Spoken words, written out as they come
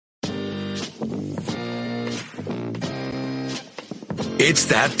It's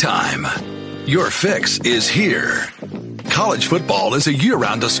that time. Your fix is here. College football is a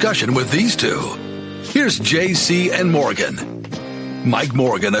year-round discussion with these two. Here's JC and Morgan. Mike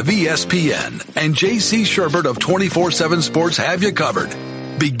Morgan of ESPN and JC Sherbert of 24/7 Sports have you covered.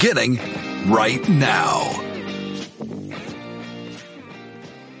 Beginning right now.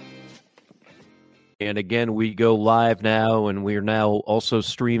 And again, we go live now, and we're now also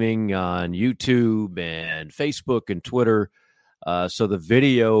streaming on YouTube and Facebook and Twitter. So the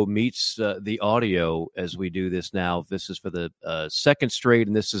video meets the audio as we do this now. This is for the second straight,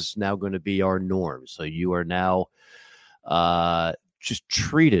 and this is now going to be our norm. So you are now just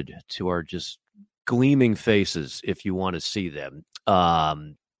treated to our just gleaming faces if you want to see them.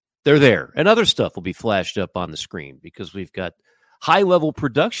 They're there. And other stuff will be flashed up on the screen because we've got high-level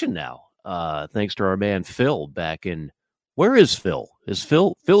production now. Thanks to our man Phil back in, where is Phil?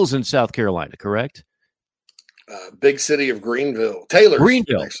 Phil's in South Carolina, correct? Big city of Greenville.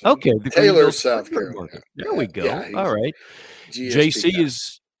 Greenville. Actually. Okay. Taylor, South Carolina. There we go. Yeah, all right.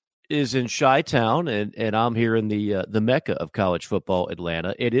 JC is in Chi-Town, and I'm here in the Mecca of college football,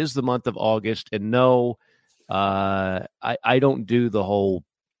 Atlanta. It is the month of August, and no, I don't do the whole,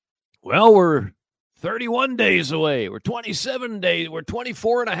 well, we're 31 days away. We're 27 days. We're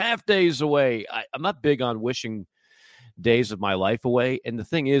 24 and a half days away. I'm not big on wishing days of my life away. And the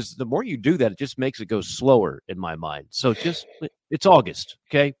thing is, the more you do that, it just makes it go slower in my mind. So it's August.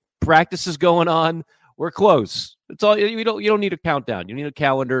 Okay. Practice is going on. We're close. It's all, you don't need a countdown. You need a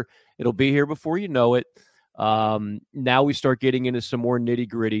calendar. It'll be here before you know it. Now we start getting into some more nitty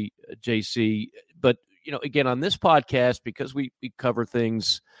gritty, JC, but again, on this podcast, because we cover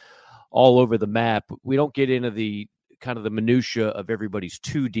things all over the map, we don't get into the kind of the minutia of everybody's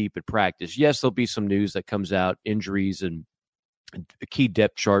too deep at practice. Yes, there'll be some news that comes out, injuries and a key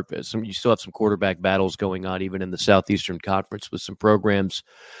depth chart. You still have some quarterback battles going on, even in the Southeastern Conference, with some programs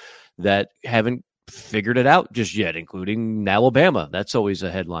that haven't figured it out just yet, including Alabama. That's always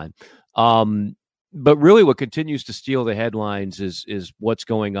a headline. But really what continues to steal the headlines is what's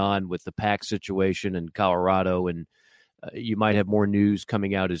going on with the Pac situation in Colorado. And you might have more news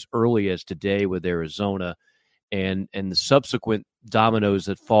coming out as early as today with Arizona, and the subsequent dominoes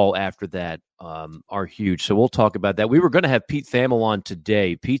that fall after that are huge. So we'll talk about that. We were going to have Pete Thamel on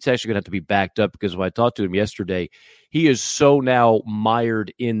today. Pete's actually going to have to be backed up because when I talked to him yesterday, he is so now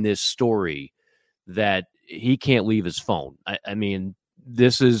mired in this story that he can't leave his phone. I mean,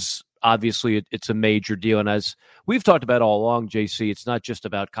 this is obviously it's a major deal. And as we've talked about all along, JC, it's not just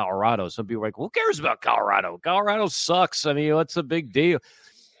about Colorado. Some people are like, who cares about Colorado? Colorado sucks. I mean, what's a big deal?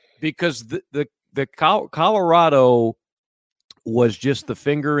 Because the Colorado was just the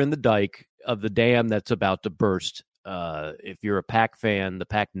finger in the dike of the dam that's about to burst. If you're a Pac fan, the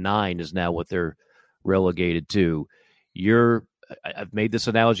Pac-9 is now what they're relegated to. I've made this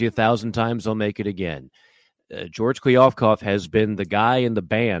analogy 1,000 times. I'll make it again. George Kliavkoff has been the guy in the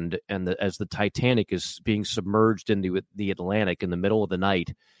band, and as the Titanic is being submerged in the Atlantic in the middle of the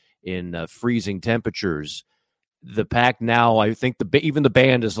night in freezing temperatures. The Pac now, I think even the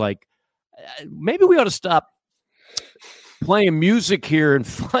band is like, maybe we ought to stop playing music here and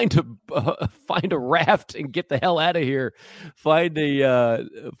find a raft and get the hell out of here. Find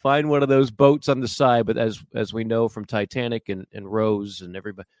one of those boats on the side. But as we know from Titanic and Rose and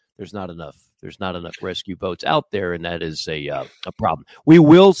everybody, there's not enough rescue boats out there, and that is a problem. We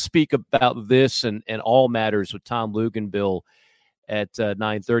will speak about this and all matters with Tom Luginbill at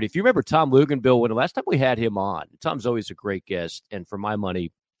 9:30. If you remember Tom Luginbill, when the last time we had him on, Tom's always a great guest, and for my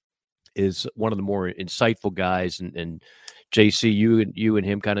money, is one of the more insightful guys. And JC, you and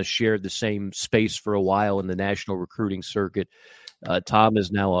him kind of shared the same space for a while in the national recruiting circuit. Tom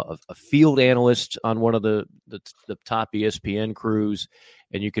is now a field analyst on one of the top ESPN crews,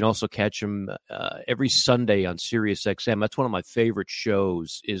 and you can also catch him every Sunday on Sirius XM. That's one of my favorite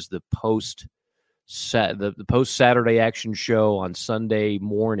shows, is the post Saturday action show on Sunday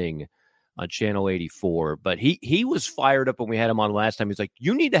morning on Channel 84. But he was fired up when we had him on last time. He's like,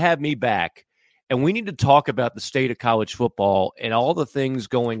 you need to have me back, and we need to talk about the state of college football and all the things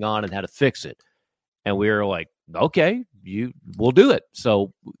going on and how to fix it. And we were like, okay, we'll do it.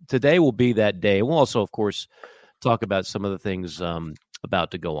 So today will be that day. We'll also, of course, talk about some of the things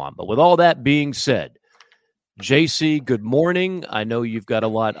about to go on. But with all that being said, JC, good morning. I know you've got a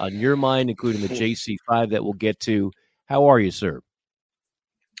lot on your mind, including the JC5 that we'll get to. How are you, sir?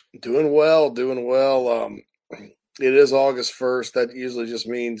 Doing well. It is August 1st. That usually just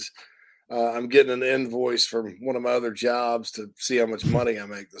means I'm getting an invoice from one of my other jobs to see how much money I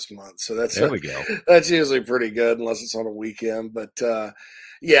make this month. So there we go. That's usually pretty good, unless it's on a weekend. But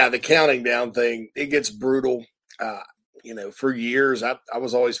Yeah, the counting down thing, it gets brutal. For years, I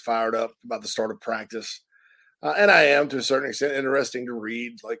was always fired up about the start of practice. And I am, to a certain extent, interesting to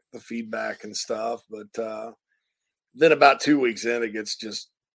read, like the feedback and stuff. But then about 2 weeks in, it gets just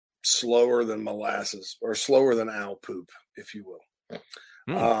slower than molasses, or slower than owl poop, if you will.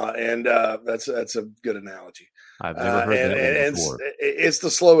 And that's a good analogy. I've never heard that one before. It's the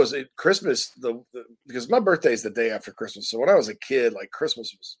slowest. Christmas, because my birthday is the day after Christmas. So when I was a kid, like,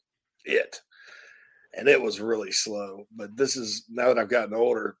 Christmas was it, and it was really slow. But this is, now that I've gotten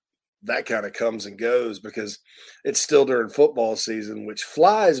older, that kind of comes and goes, because it's still during football season, which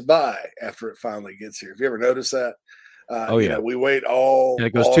flies by after it finally gets here. Have you ever noticed that? We wait all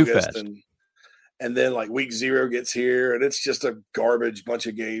it goes August, too fast. and then like week 0 gets here, and it's just a garbage bunch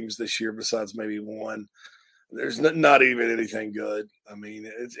of games this year, besides maybe one. There's not even anything good. I mean,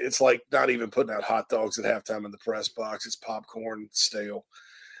 it's like not even putting out hot dogs at halftime in the press box. It's popcorn, stale,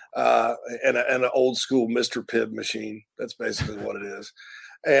 and an old school Mr. Pibb machine. That's basically what it is.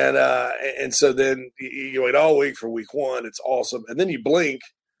 And so then you wait all week for week 1. It's awesome, and then you blink,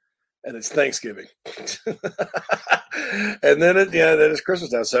 and it's Thanksgiving, and then then it's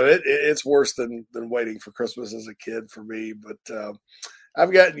Christmas now. So it's worse than waiting for Christmas as a kid for me. But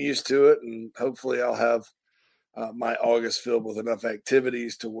I've gotten used to it, and hopefully I'll have my August filled with enough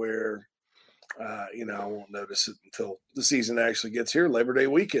activities to where I won't notice it until the season actually gets here, Labor Day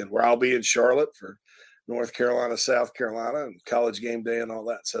weekend, where I'll be in Charlotte for North Carolina, South Carolina, and College game day and all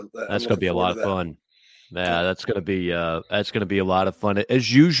that. So that's going to be a lot of fun. Yeah, that's going to be a lot of fun.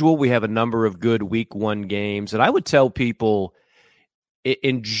 As usual, we have a number of good week 1 games, and I would tell people,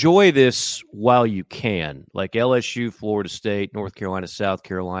 enjoy this while you can, like LSU, Florida State, North Carolina, South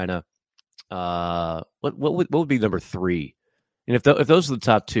Carolina. What would be number 3? And if those are the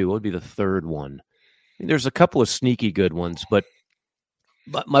top 2, what would be the third one? I mean, there's a couple of sneaky good ones, but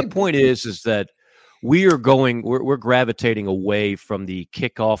my point is that we're gravitating away from the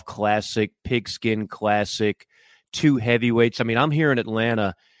kickoff classic, pigskin classic, 2 heavyweights. I mean, I'm here in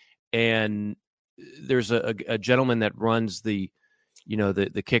Atlanta, and there's a gentleman that runs the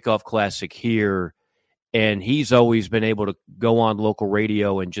kickoff classic here, and he's always been able to go on local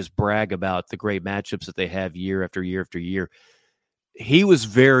radio and just brag about the great matchups that they have year after year after year. He was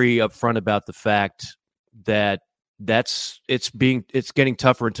very upfront about the fact that it's getting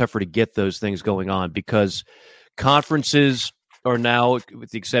tougher and tougher to get those things going on, because conferences are now, with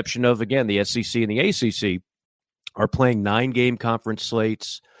the exception of, again, the SEC and the ACC, are playing 9-game conference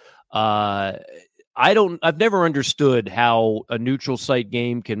slates. I've never understood how a neutral site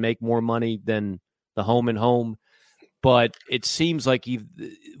game can make more money than the home and home, but it seems like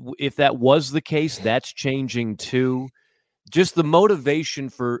if that was the case, that's changing too. Just the motivation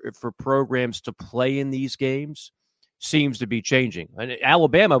for programs to play in these games seems to be changing. And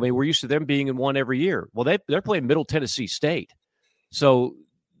Alabama, I mean, we're used to them being in one every year. Well, they're playing Middle Tennessee State, so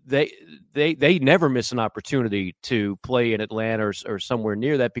they never miss an opportunity to play in Atlanta or somewhere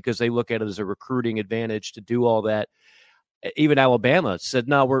near that, because they look at it as a recruiting advantage to do all that. Even Alabama said,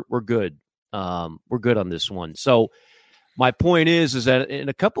 "No, we're good. We're good on this one." So my point is that in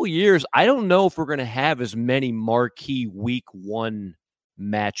a couple of years, I don't know if we're going to have as many marquee week 1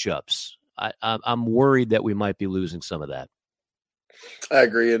 matchups. I'm worried that we might be losing some of that. I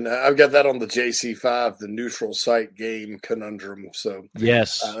agree, and I've got that on the JC5, the neutral site game conundrum. So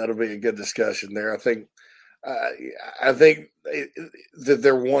yes, that'll be a good discussion there. I think that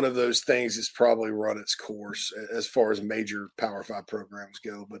they're one of those things that's probably run its course as far as major Power 5 programs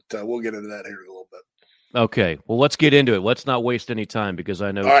go, but we'll get into that here in a little bit. Okay, well, let's get into it. Let's not waste any time, because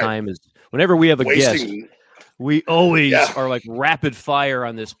I know time is, whenever we have a guest, we always are like rapid fire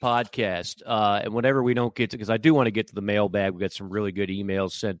on this podcast. And whenever we don't get to, because I do want to get to the mailbag, we got some really good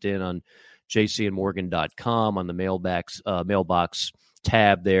emails sent in on jcandmorgan.com on the mailbox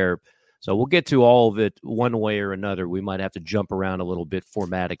tab there. So we'll get to all of it one way or another. We might have to jump around a little bit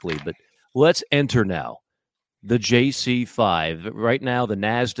formatically, but let's enter now the JC5. Right now, the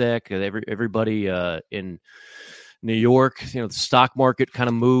NASDAQ, everybody in New York, the stock market kind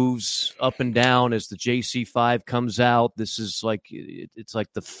of moves up and down as the JC5 comes out. This is like, it's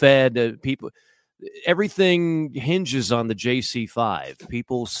like the Fed. Everything hinges on the JC5.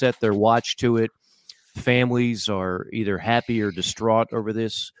 People set their watch to it. Families are either happy or distraught over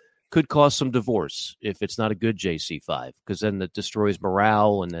this. Could cause some divorce if it's not a good JC5, because then that destroys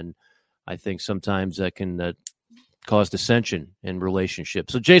morale, and then I think sometimes that can cause dissension in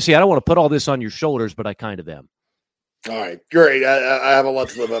relationships. So, JC, I don't want to put all this on your shoulders, but I kind of am. All right, great. I have a lot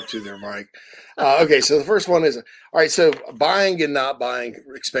to live up to there, Mike. Okay, so the first one is, all right, so buying and not buying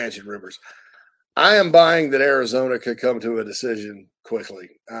expansion rumors. I am buying that Arizona could come to a decision quickly.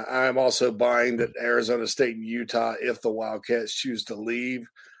 I am also buying that Arizona State and Utah, if the Wildcats choose to leave,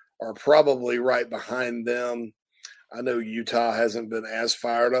 are probably right behind them. I know Utah hasn't been as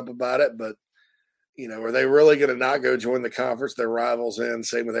fired up about it, but are they really going to not go join the conference their rivals in?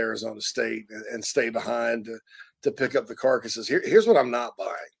 Same with Arizona State and stay behind to pick up the carcasses. Here's what I'm not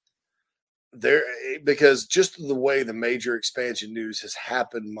buying. Because just the way the major expansion news has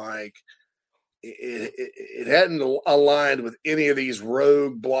happened, Mike, it hadn't aligned with any of these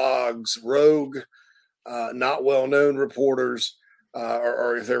rogue blogs, not well-known reporters,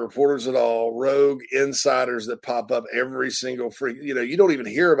 or if they're reporters at all, rogue insiders that pop up every single you don't even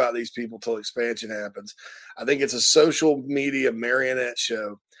hear about these people till expansion happens. I think it's a social media marionette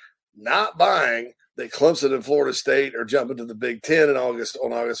show. Not buying that Clemson and Florida State are jumping to the Big Ten on August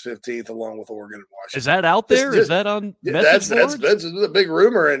 15th, along with Oregon and Washington. Is that out there? Is that on message boards? That's a big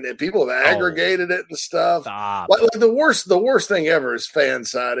rumor, and people have aggregated it and stuff. Stop. Like the worst thing ever is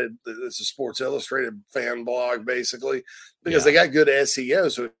fan-sided. It's a Sports Illustrated fan blog, basically, because they got good SEO,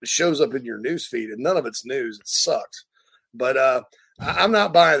 so it shows up in your news feed, and none of it's news. It sucks. But I'm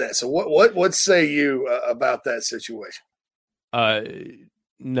not buying that. So what say you about that situation?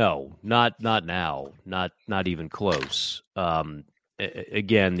 No, not now, not even close.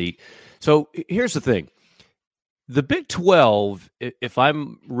 Again, so here's the thing: the Big 12, if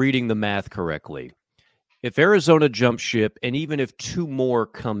I'm reading the math correctly, if Arizona jumps ship, and even if two more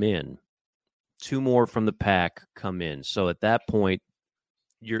from the pack come in, so at that point,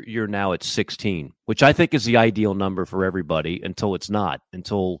 you're now at 16, which I think is the ideal number for everybody until it's not,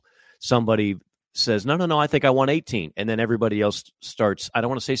 until somebody says, no, I think I want 18. And then everybody else starts, I don't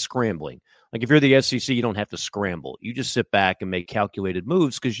want to say scrambling. Like if you're the SEC, you don't have to scramble. You just sit back and make calculated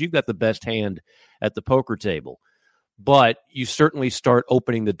moves because you've got the best hand at the poker table. But you certainly start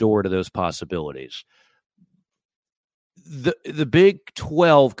opening the door to those possibilities. The Big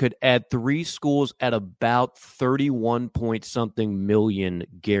 12 could add 3 schools at about 31 point something million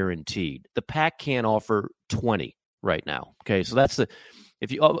guaranteed. The Pac can't offer 20 right now. Okay, so that's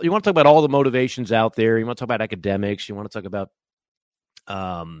if you want to talk about all the motivations out there, you want to talk about academics, you want to talk about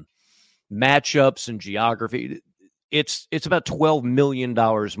matchups and geography, it's about $12 million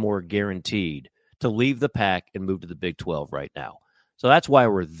more guaranteed to leave the Pac and move to the Big 12 right now. So that's why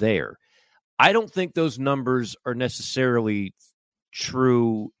we're there. I don't think those numbers are necessarily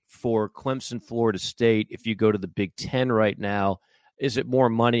true for Clemson, Florida State. If you go to the Big 10 right now, is it more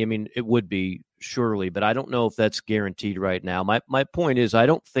money? I mean, it would be, surely, but I don't know if that's guaranteed right now. My point is, I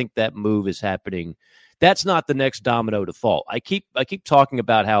don't think that move is happening. That's not the next domino to fall. I keep talking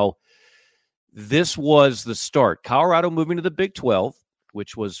about how this was the start. Colorado moving to the Big 12,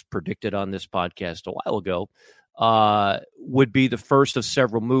 which was predicted on this podcast a while ago, would be the first of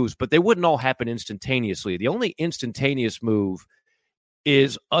several moves, but they wouldn't all happen instantaneously. The only instantaneous move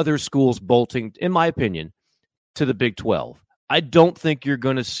is other schools bolting, in my opinion, to the Big 12. I don't think you're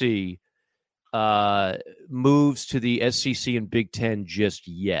going to see moves to the SEC and Big 10 just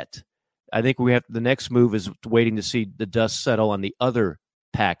yet. I think the next move is waiting to see the dust settle on the other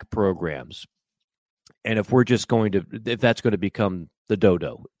Pac programs. And if that's going to become the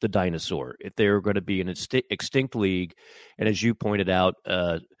dodo, the dinosaur, if they're going to be an extinct league, and as you pointed out,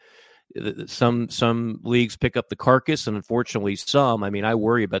 some leagues pick up the carcass, and unfortunately some, I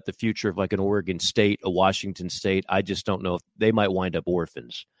worry about the future of like an Oregon State, a Washington State. I just don't know if they might wind up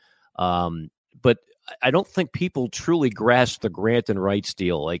orphans. But I don't think people truly grasp the Grant and Rights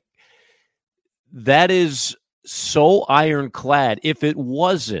deal. Like, that is so ironclad. If it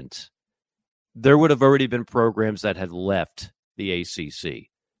wasn't, there would have already been programs that had left the ACC.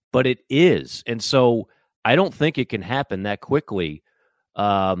 But it is. And so I don't think it can happen that quickly.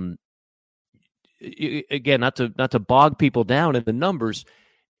 Again, not to bog people down in the numbers,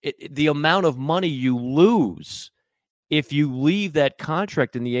 the amount of money you lose if you leave that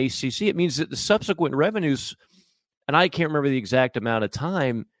contract in the ACC, it means that the subsequent revenues, and I can't remember the exact amount of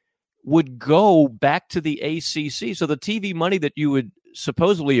time, would go back to the ACC. So the TV money that you would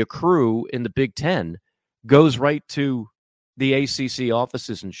supposedly accrue in the Big Ten goes right to the ACC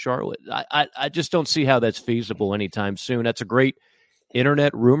offices in Charlotte. I just don't see how that's feasible anytime soon. That's a great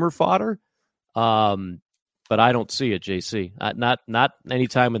internet rumor fodder, but I don't see it, JC. Not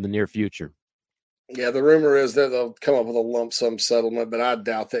anytime in the near future. Yeah, the rumor is that they'll come up with a lump sum settlement, but I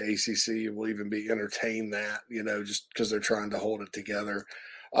doubt the ACC will even be entertain that, just because they're trying to hold it together.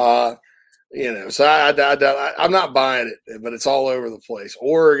 So I'm not buying it, but it's all over the place.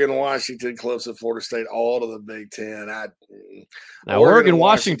 Oregon, Washington, Clemson, Florida State, all to the Big Ten. Now, Oregon,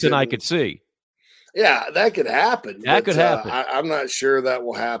 Washington, I could see. Yeah, that could happen. That could happen. I'm not sure that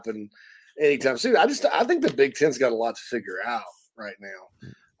will happen. anytime soon. I think the Big Ten's got a lot to figure out right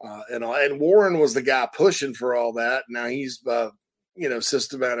now. And Warren was the guy pushing for all that. Now he's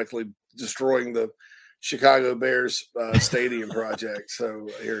systematically destroying the Chicago Bears stadium project. So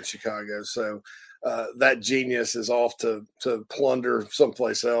here in Chicago, so that genius is off to plunder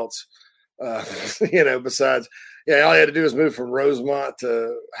someplace else. Besides, all he had to do is move from Rosemont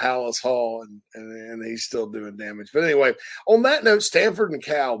to Hallis Hall, and he's still doing damage. But anyway, on that note, Stanford and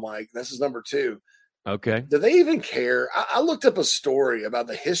Cal, Mike, this is number 2. Okay. Do they even care? I looked up a story about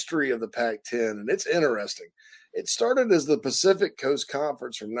the history of the Pac-10, and it's interesting. It started as the Pacific Coast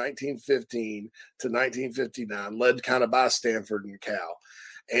Conference from 1915 to 1959, led kind of by Stanford and Cal.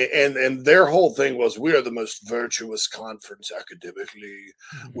 And their whole thing was, we are the most virtuous conference academically.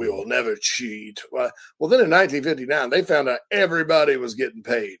 We will never cheat. Well, then in 1959, they found out everybody was getting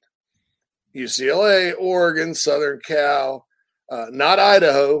paid. UCLA, Oregon, Southern Cal, not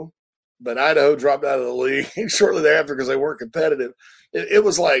Idaho, but Idaho dropped out of the league shortly thereafter because they weren't competitive. It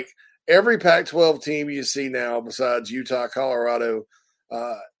was like every Pac-12 team you see now, besides Utah, Colorado,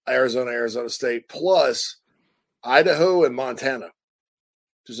 Arizona State, plus Idaho and Montana,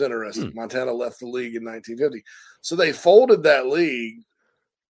 which is interesting. Montana left the league in 1950. So they folded that league,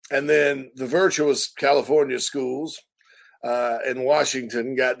 and then the virtuous California schools and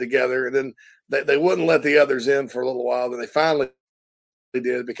Washington got together, and then they wouldn't let the others in for a little while. Then they finally did.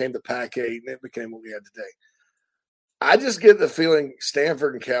 It became the Pac-8, and it became what we had today. I just get the feeling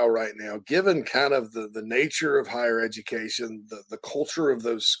Stanford and Cal right now, given kind of the nature of higher education, the culture of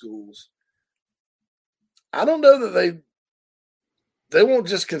those schools, I don't know that they won't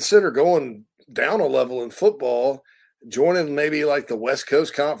just consider going down a level in football, joining maybe like the West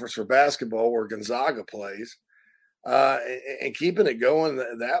Coast Conference for basketball where Gonzaga plays, and keeping it going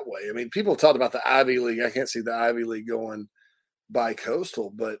that way. I mean, people talked about the Ivy League. I can't see the Ivy League going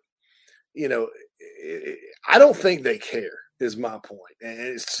bi-coastal, but I don't think they care is my point. And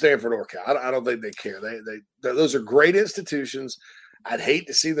it's Stanford or Cal. I don't think they care. Those are great institutions. I'd hate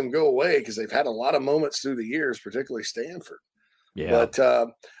to see them go away because they've had a lot of moments through the years, particularly Stanford. Yeah. But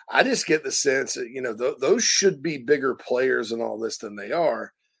I just get the sense that, those should be bigger players in all this than they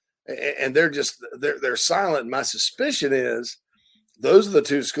are. And they're silent. My suspicion is those are the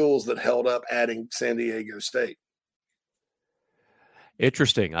 2 schools that held up adding San Diego State.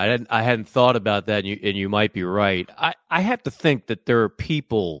 Interesting. I hadn't thought about that, and you might be right. I have to think that there are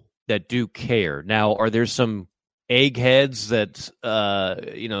people that do care. Now, are there some eggheads that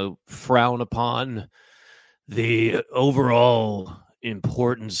frown upon the overall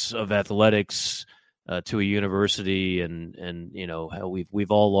importance of athletics to a university, and how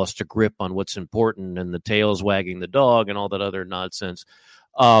we've all lost a grip on what's important, and the tail's wagging the dog, and all that other nonsense?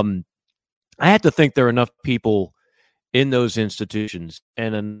 I have to think there are enough people in those institutions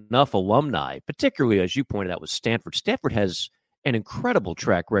and enough alumni, particularly as you pointed out with Stanford. Stanford has an incredible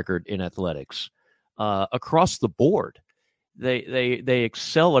track record in athletics across the board. They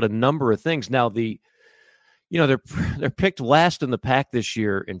excel at a number of things. Now they're picked last in the pack this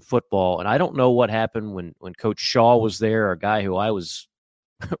year in football, and I don't know what happened when Coach Shaw was there, a guy who I was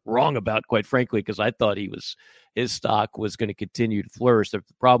wrong about, quite frankly, because I thought his stock was going to continue to flourish. The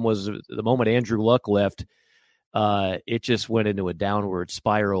problem was the moment Andrew Luck left, it just went into a downward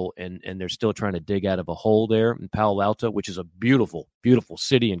spiral, and they're still trying to dig out of a hole there in Palo Alto, which is a beautiful, beautiful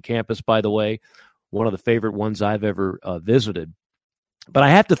city and campus, by the way, one of the favorite ones I've ever visited. But I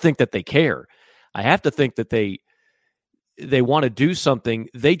have to think that they care. I have to think that they want to do something.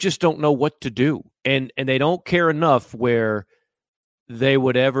 They just don't know what to do, and they don't care enough where they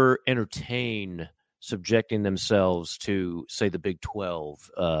would ever entertain subjecting themselves to, say, the Big 12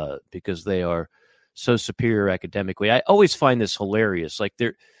 because they are so superior academically. I always find this hilarious. Like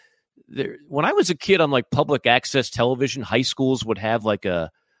when I was a kid on like public access television, high schools would have like an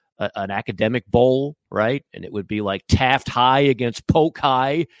academic bowl, right? And it would be like Taft High against Polk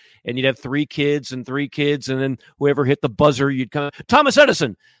High, and you'd have 3 kids, and then whoever hit the buzzer, you'd come Thomas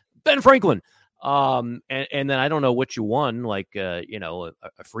Edison, Ben Franklin. And then I don't know what you won, like a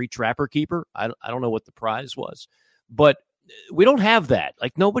free trapper keeper. I don't know what the prize was, but we don't have that.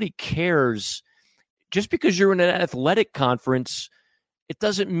 Like nobody cares. Just because you're in an athletic conference, it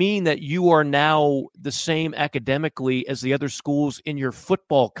doesn't mean that you are now the same academically as the other schools in your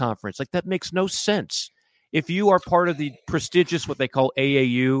football conference. Like that makes no sense. If you are part of the prestigious, what they call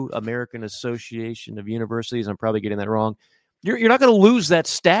AAU, American Association of Universities, I'm probably getting that wrong, you're not going to lose that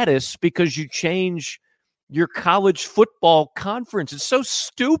status because you change your college football conference. It's so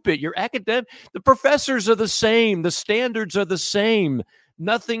stupid. Your academic, the professors are the same. The standards are the same.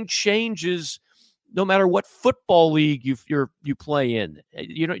 Nothing changes. no matter what football league you play in.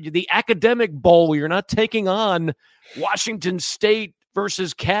 The academic bowl, you're not taking on Washington State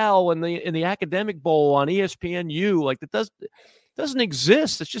versus Cal in the academic bowl on ESPNU. Like, that doesn't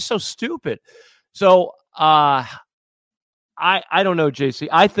exist. It's just so stupid. So I don't know, JC.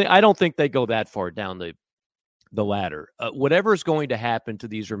 I don't think they go that far down the ladder. Whatever is going to happen to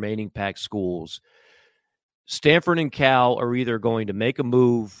these remaining Pac schools, Stanford and Cal are either going to make a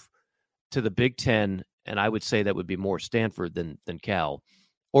move to the Big Ten, and I would say that would be more Stanford than Cal,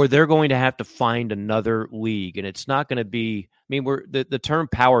 or they're going to have to find another league, and it's not going to be. I mean, the term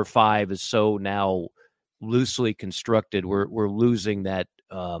Power Five is so now loosely constructed. We're losing that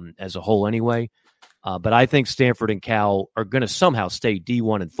as a whole anyway. But I think Stanford and Cal are going to somehow stay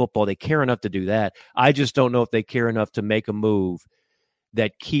D1 in football. They care enough to do that. I just don't know if they care enough to make a move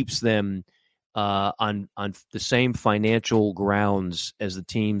that keeps them on the same financial grounds as the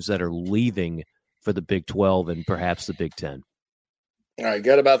teams that are leaving for the Big 12 and perhaps the Big 10. All right,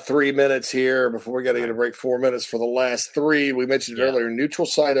 got about 3 minutes here before we got to get a break. 4 minutes for the last three. We mentioned earlier, neutral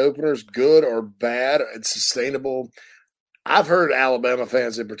site openers, good or bad and sustainable. I've heard Alabama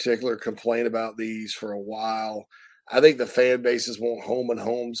fans in particular complain about these for a while. I think the fan bases want home and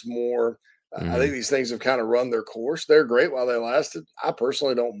homes more. I think these things have kind of run their course. They're great while they lasted. I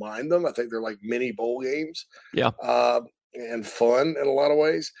personally don't mind them. I think they're like mini bowl games. And fun in a lot of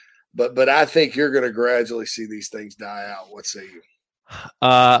ways. But I think you're going to gradually see these things die out. What say you?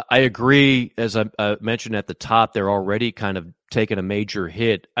 I agree. As I mentioned at the top, they're already kind of taking a major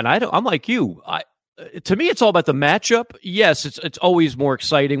hit. And I'm like you. To me, it's all about the matchup. Yes, it's always more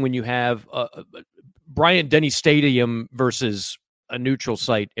exciting when you have Bryant-Denny Stadium versus a neutral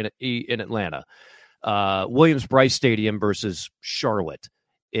site in Atlanta, Williams-Brice Stadium versus Charlotte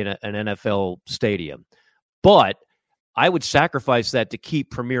in an NFL stadium. But I would sacrifice that to keep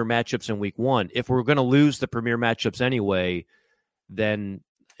premier matchups in week one. If we're going to lose the premier matchups anyway, then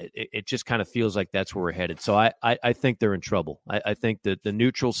it just kind of feels like that's where we're headed. So I think they're in trouble. I think that the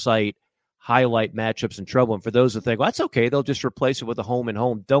neutral site highlight matchups in trouble. And for those who think, well, that's okay, they'll just replace it with a home and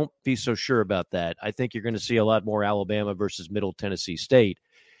home. Don't be so sure about that. I think you're going to see a lot more Alabama versus Middle Tennessee State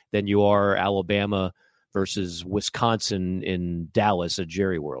than you are Alabama versus Wisconsin in Dallas at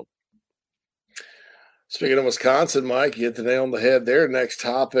Jerry World. Speaking of Wisconsin, Mike, you hit the nail on the head there. Next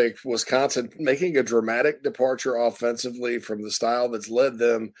topic, Wisconsin making a dramatic departure offensively from the style that's led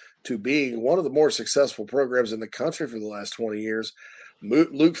them to being one of the more successful programs in the country for the last 20 years.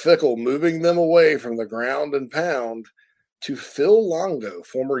 Luke Fickell moving them away from the ground and pound to Phil Longo,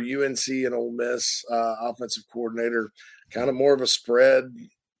 former UNC and Ole Miss offensive coordinator, kind of more of a spread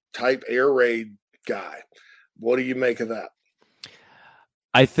type air raid guy. What do you make of that?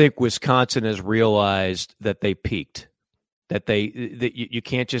 I think Wisconsin has realized that they peaked, that you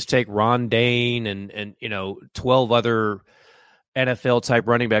can't just take Ron Dane and 12 other NFL type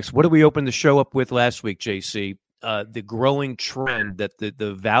running backs. What did we open the show up with last week, JC? The growing trend that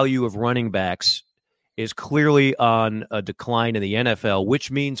the value of running backs is clearly on a decline in the NFL,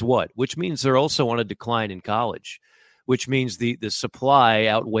 which means what? Which means they're also on a decline in college, which means the supply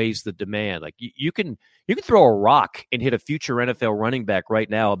outweighs the demand. Like you can throw a rock and hit a future NFL running back right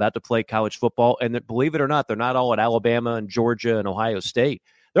now about to play college football, and believe it or not, they're not all at Alabama and Georgia and Ohio State.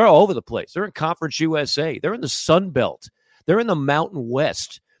 They're all over the place. They're in Conference USA. They're in the Sun Belt. They're in the Mountain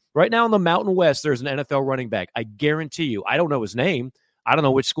West. Right now in the Mountain West, there's an NFL running back. I guarantee you. I don't know his name. I don't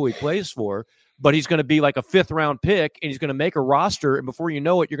know which school he plays for, but he's going to be like a 5th-round pick, and he's going to make a roster, and before you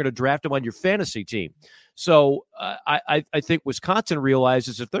know it, you're going to draft him on your fantasy team. So I think Wisconsin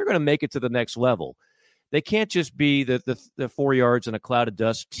realizes if they're going to make it to the next level, they can't just be the 4 yards in a cloud of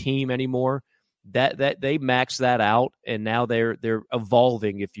dust team anymore. That they max that out, and now they're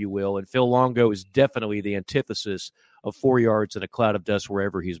evolving, if you will. And Phil Longo is definitely the antithesis of 4 yards in a cloud of dust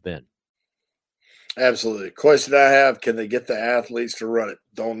wherever he's been. Absolutely. Question I have, can they get the athletes to run it?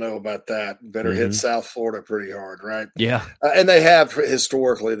 Don't know about that. Better hit South Florida pretty hard, right? Yeah. And they have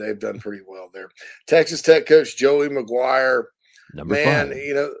historically, they've done pretty well there. Texas Tech coach Joey McGuire. Number 5.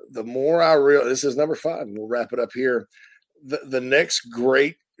 The more I realize, this is number 5, and we'll wrap it up here. The next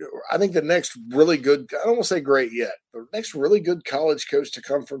great, I think the next really good, I don't want to say great yet, but next really good college coach to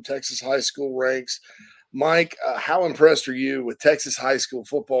come from Texas high school ranks. Mike, how impressed are you with Texas high school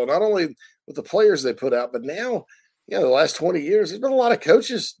football? Not only with the players they put out, but now, the last 20 years, there's been a lot of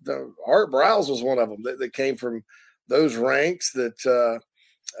coaches. Art Briles was one of them that came from those ranks that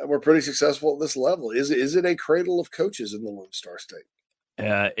were pretty successful at this level. Is it a cradle of coaches in the Lone Star State?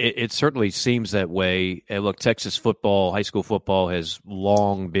 It certainly seems that way. And look, Texas football, high school football has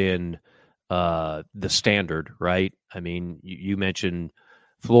long been the standard, right? I mean, you mentioned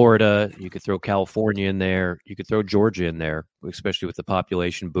Florida. You could throw California in there. You could throw Georgia in there, especially with the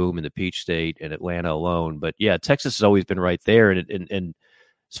population boom in the Peach State and Atlanta alone. But yeah, Texas has always been right there, and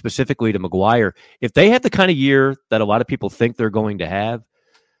specifically to McGuire, if they have the kind of year that a lot of people think they're going to have,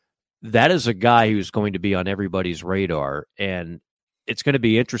 that is a guy who's going to be on everybody's radar. And it's going to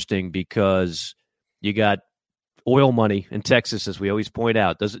be interesting because you got oil money in Texas, as we always point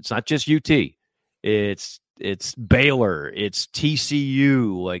out. It's not just UT. It's Baylor. It's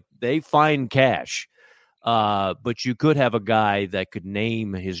TCU. Like, they find cash. But you could have a guy that could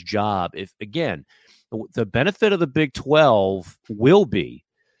name his job. If, again, the benefit of the Big 12 will be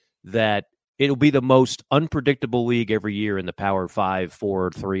that it'll be the most unpredictable league every year in the Power 5, 4,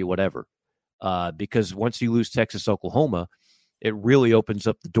 3, whatever. Because once you lose Texas, Oklahoma, it really opens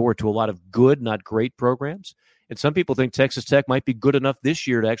up the door to a lot of good, not great programs. And some people think Texas Tech might be good enough this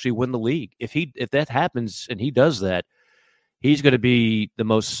year to actually win the league. If that happens and he does that, he's going to be the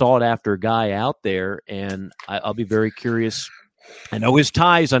most sought-after guy out there, and I'll be very curious. I know his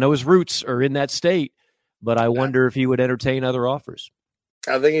ties, I know his roots are in that state, but I wonder if he would entertain other offers.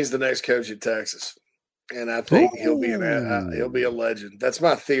 I think he's the next coach at Texas, and I think he'll be a legend. That's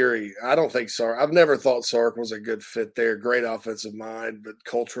my theory. I don't think Sark. I've never thought Sark was a good fit there. Great offensive mind, but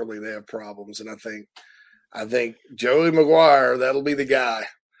culturally they have problems. And I think Joey McGuire, that'll be the guy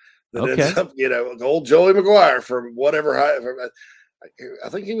that ends up, old Joey McGuire from whatever high. I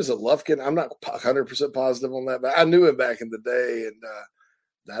think he was at Lufkin. I'm not 100% positive on that, but I knew him back in the day, and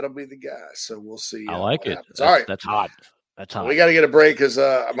that'll be the guy. So we'll see. I like it. All right, that's hot. That's hot. We got to get a break because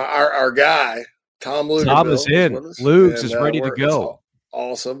our guy Tom Luginbill Tom is in. Lugs is ready to go.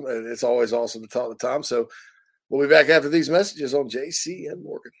 Awesome, and it's always awesome to talk to Tom. So we'll be back after these messages on JC and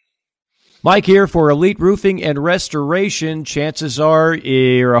Morgan. Mike here for Elite Roofing and Restoration. Chances are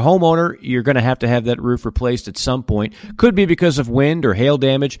you're a homeowner, you're going to have that roof replaced at some point. Could be because of wind or hail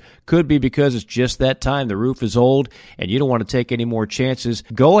damage. Could be because it's just that time. The roof is old and you don't want to take any more chances.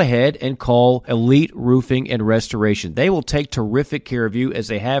 Go ahead and call Elite Roofing and Restoration. They will take terrific care of you, as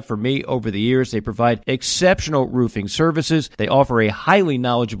they have for me over the years. They provide exceptional roofing services. They offer a highly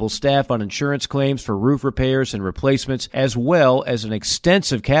knowledgeable staff on insurance claims for roof repairs and replacements, as well as an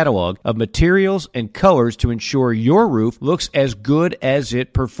extensive catalog of materials and colors to ensure your roof looks as good as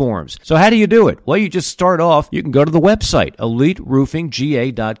it performs. So how do you do it? Well, you just start off. You can go to the website,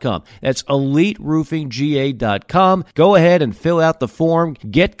 EliteRoofingGA.com. That's EliteRoofingGA.com. Go ahead and fill out the form.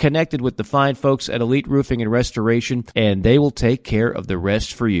 Get connected with the fine folks at Elite Roofing and Restoration, and they will take care of the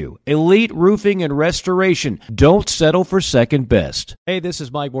rest for you. Elite Roofing and Restoration. Don't settle for second best. Hey, this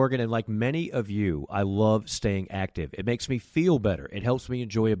is Mike Morgan, and like many of you, I love staying active. It makes me feel better. It helps me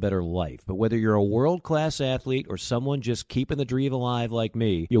enjoy a better life. But whether you're a world-class athlete or someone just keeping the dream alive like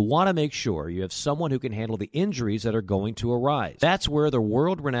me, you want to make sure you have someone who can handle the injuries that are going to arise. That's where the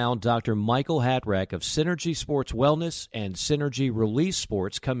world-renowned Dr. Michael Hatrack of Synergy Sports Wellness and Synergy Release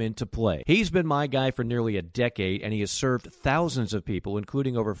Sports come into play. He's been my guy for nearly a decade, and he has served thousands of people,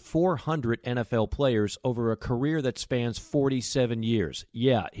 including over 400 NFL players, over a career that spans 47 years.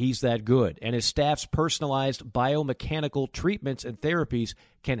 Yeah, he's that good. And his staff's personalized biomechanical treatments and therapies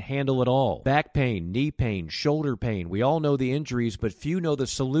can handle it all. Back pain, knee pain, shoulder pain. We all know the injuries, but few know the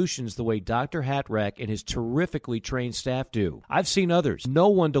solutions the way Dr. Hatrack and his terrifically trained staff do. I've seen others. No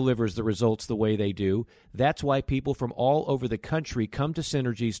one delivers the results the way they do. That's why people from all over the country come to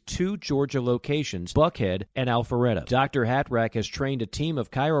Synergy's 2 Georgia locations, Buckhead and Alpharetta. Dr. Hatrack has trained a team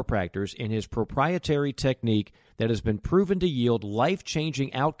of chiropractors in his proprietary technique that has been proven to yield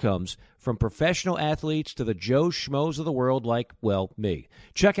life-changing outcomes, from professional athletes to the Joe Schmoes of the world like, well, me.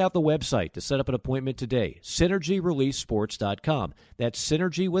 Check out the website to set up an appointment today, SynergyReleaseSports.com. That's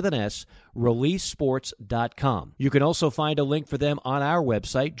Synergy with an S, ReleaseSports.com. You can also find a link for them on our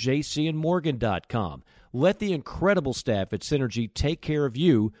website, JCandMorgan.com. Let the incredible staff at Synergy take care of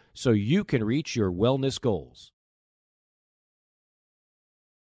you so you can reach your wellness goals.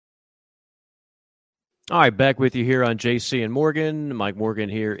 All right, back with you here on JC and Morgan. Mike Morgan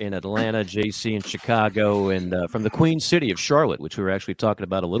here in Atlanta, JC in Chicago, and from the Queen City of Charlotte, which we were actually talking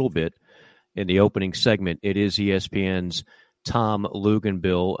about a little bit in the opening segment. It is ESPN's Tom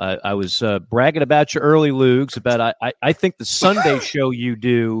Luginbill. I was bragging about you early, Lugs, about I think the Sunday show you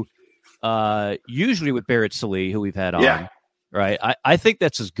do, usually with Barrett Sallee, who we've had on, right? I think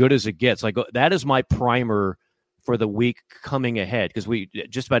that's as good as it gets. Like, that is my primer for the week coming ahead, because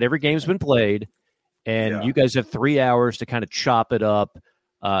just about every game's been played. And you guys have 3 hours to kind of chop it up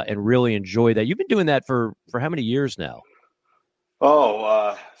and really enjoy that. You've been doing that for how many years now?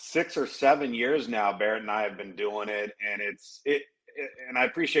 6 or 7 years now. Barrett and I have been doing it, and and I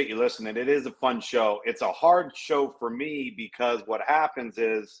appreciate you listening. It is a fun show. It's a hard show for me because what happens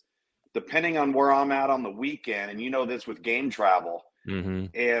is, depending on where I'm at on the weekend, and you know this with game travel,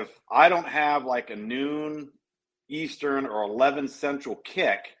 if I don't have like a noon Eastern or 11 Central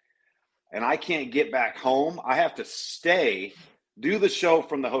kick and I can't get back home, I have to stay, do the show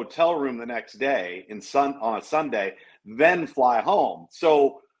from the hotel room the next day on a Sunday, then fly home.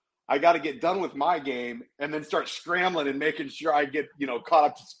 So I got to get done with my game and then start scrambling and making sure I get, caught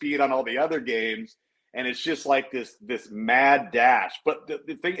up to speed on all the other games. And it's just like this mad dash. But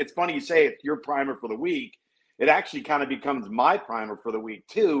the thing, it's funny you say it's your primer for the week. It actually kind of becomes my primer for the week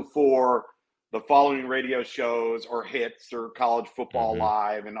too, for the following radio shows or hits or college football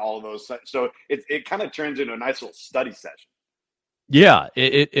live and all of those. So it kind of turns into a nice little study session. Yeah,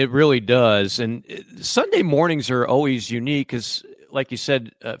 it really does. And Sunday mornings are always unique because, like you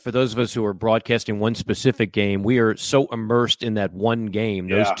said, for those of us who are broadcasting one specific game, we are so immersed in that one game,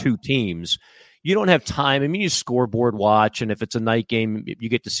 those two teams. You don't have time. I mean, you scoreboard watch, and if it's a night game, you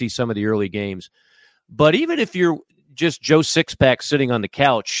get to see some of the early games. But even if you're just Joe Sixpack sitting on the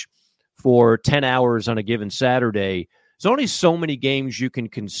couch for 10 hours on a given Saturday, there's only so many games you can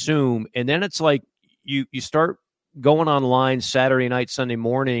consume. And then it's like you start going online Saturday night, Sunday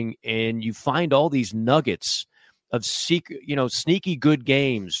morning, and you find all these nuggets of sneaky good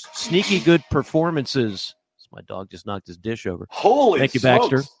games, sneaky good performances. My dog just knocked his dish over. Holy Thank you, smokes.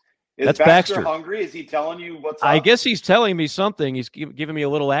 Baxter. That's Baxter hungry? Is he telling you what's up? I guess he's telling me something. He's giving me a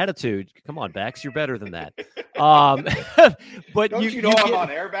little attitude. Come on, Bax, you're better than that. But Don't you know I'm on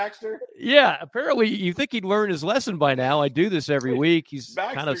air, Baxter? Yeah, apparently you think he'd learn his lesson by now. I do this every week. He's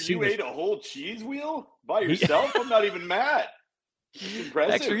Baxter, kind of you ate a whole cheese wheel by yourself? I'm not even mad. Impressive.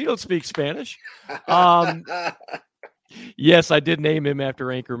 Baxter, you don't speak Spanish. Yes, I did name him after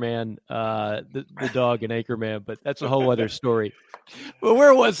Anchorman, the dog in Anchorman, but that's a whole other story. But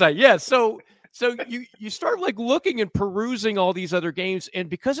where was I? Yeah, so you start like looking and perusing all these other games, and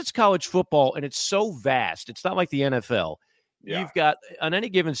because it's college football and it's so vast, it's not like the NFL. Yeah. You've got on any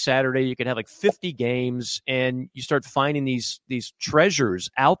given Saturday, you can have like 50 games, and you start finding these treasures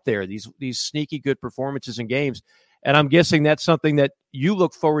out there, these sneaky good performances in games. And I'm guessing that's something that you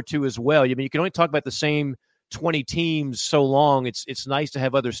look forward to as well. I mean, you can only talk about the same 20 teams so long. It's nice to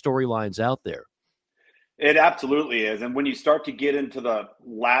have other storylines out there. It absolutely is. And when you start to get into the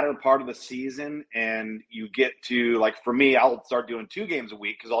latter part of the season and you get to, like, for me, I'll start doing 2 games a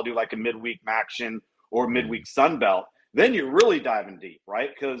week because I'll do like a midweek Maction or midweek Sun Belt. Then you're really diving deep,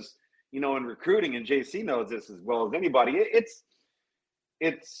 right? Because, in recruiting, and JC knows this as well as anybody,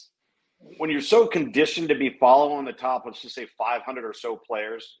 it's when you're so conditioned to be following the top, let's just say 500 or so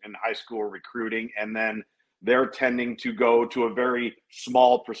players in high school recruiting, and then they're tending to go to a very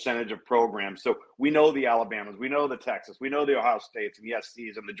small percentage of programs. So we know the Alabamas, we know the Texas, we know the Ohio States and the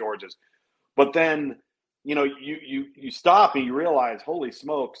SCs and the Georgias. But then, you stop and you realize, holy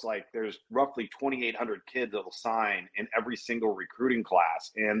smokes, like there's roughly 2,800 kids that'll sign in every single recruiting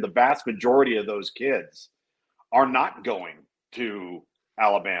class. And the vast majority of those kids are not going to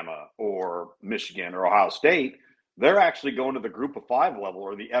Alabama or Michigan or Ohio State. They're actually going to the group of 5 level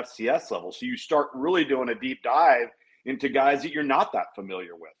or the FCS level. So you start really doing a deep dive into guys that you're not that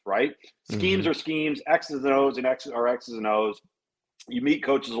familiar with, right? Schemes are schemes, X's and O's and X's are X's and O's. You meet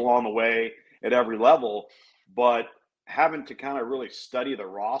coaches along the way at every level, but having to kind of really study the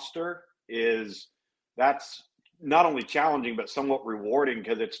roster that's not only challenging, but somewhat rewarding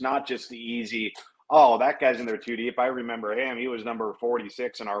because it's not just the easy, oh, that guy's in there too deep. I remember him. He was number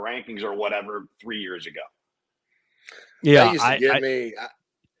 46 in our rankings or whatever 3 years ago. Yeah, that used to get me.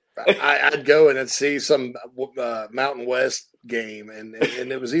 I'd go in and see some Mountain West game, and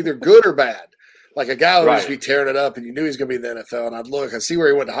it was either good or bad. Like a guy would just be tearing it up, and you knew he was going to be in the NFL. And I'd see where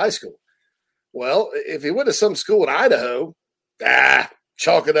he went to high school. Well, if he went to some school in Idaho,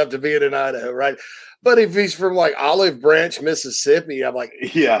 chalk it up to being in Idaho, right? But if he's from like Olive Branch, Mississippi, I'm like,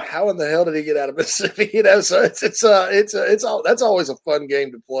 how in the hell did he get out of Mississippi? So that's always a fun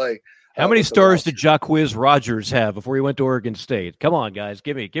game to play. How many stars did Jacquizz Rodgers have before he went to Oregon State? Come on, guys,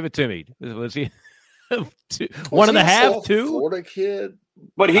 give it to me. Was he 1.5, 2? Florida kid.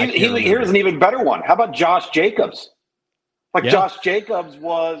 But here's an even better one. How about Josh Jacobs? Josh Jacobs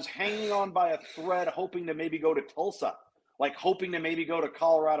was hanging on by a thread, hoping to maybe go to Tulsa, hoping to maybe go to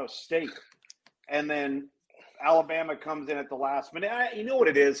Colorado State. And then Alabama comes in at the last minute. You know what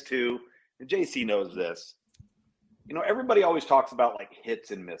it is, too? And JC knows this. Everybody always talks about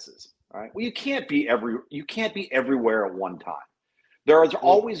hits and misses. All right. Well, you can't be everywhere at one time. There is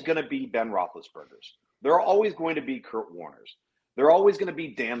always going to be Ben Roethlisberger's. There are always going to be Kurt Warner's. There are always going to be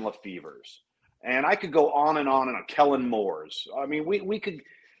Dan Lefevre's. And I could go on and on Kellen Moore's. I mean, we could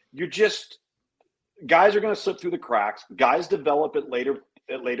 – guys are going to slip through the cracks. Guys develop at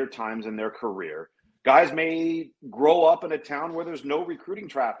later times in their career. Guys may grow up in a town where there's no recruiting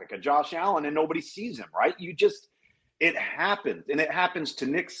traffic, a Josh Allen, and nobody sees him, right? It happens. And it happens to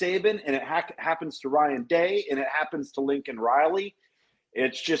Nick Saban, and it happens to Ryan Day, and it happens to Lincoln Riley.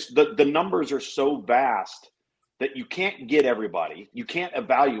 It's just the numbers are so vast that you can't get everybody. You can't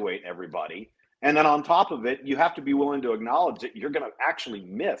evaluate everybody. And then on top of it, you have to be willing to acknowledge that you're going to actually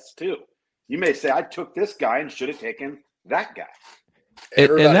miss too. You may say, I took this guy and should have taken that guy.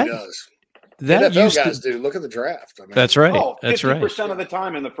 Everybody does. That NFL guys do. Look at the draft. I mean, that's right. That's 50% of the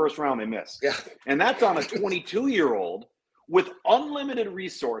time in the first round they miss. Yeah. And that's on a 22-year-old with unlimited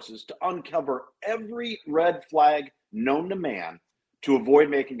resources to uncover every red flag known to man to avoid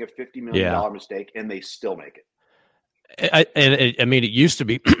making a $50 million mistake, and they still make it. It used to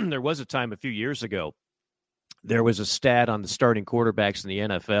be there was a time a few years ago, there was a stat on the starting quarterbacks in the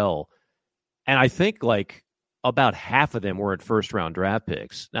NFL, and I think like about half of them were at first-round draft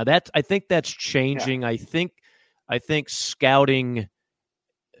picks. Now I think that's changing. Yeah. I think scouting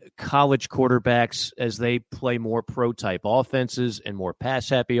college quarterbacks as they play more pro-type offenses and more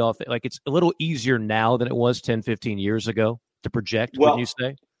pass-happy offense, like it's a little easier now than it was 10, 15 years ago to project, wouldn't you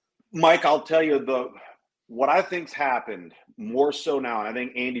say? Mike, I'll tell you what I think's happened more so now, and I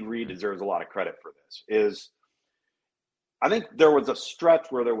think Andy Reid deserves a lot of credit for this, is I think there was a stretch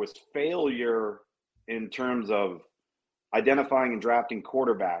where there was failure in terms of identifying and drafting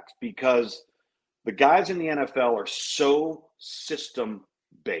quarterbacks because the guys in the NFL are so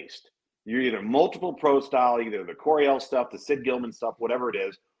system-based. You're either multiple pro style, either the Coryell stuff, the Sid Gilman stuff, whatever it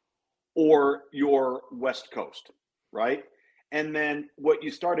is, or your West Coast, right? And then what you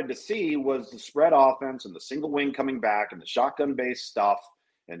started to see was the spread offense and the single wing coming back and the shotgun-based stuff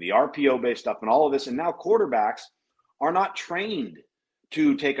and the RPO-based stuff and all of this. And now quarterbacks are not trained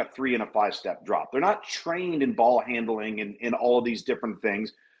to take a 3 and a 5-step drop. They're not trained in ball handling and in all of these different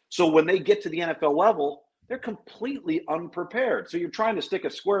things. So when they get to the NFL level, they're completely unprepared. So you're trying to stick a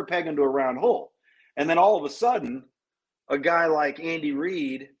square peg into a round hole. And then all of a sudden, a guy like Andy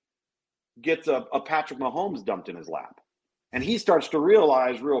Reid gets a Patrick Mahomes dumped in his lap. And he starts to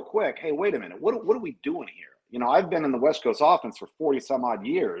realize real quick, hey, wait a minute, what are we doing here? You know, I've been in the West Coast offense for 40 some odd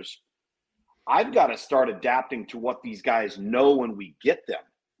years. I've got to start adapting to what these guys know when we get them,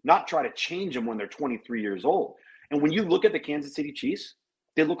 not try to change them when they're 23 years old. And when you look at the Kansas City Chiefs,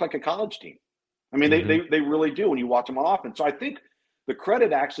 they look like a college team. I mean, they really do when you watch them on offense. So I think the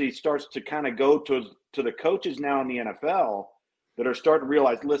credit actually starts to kind of go to the coaches now in the NFL that are starting to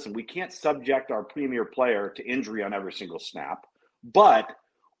realize, listen, we can't subject our premier player to injury on every single snap, but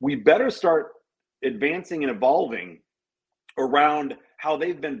we better start advancing and evolving around how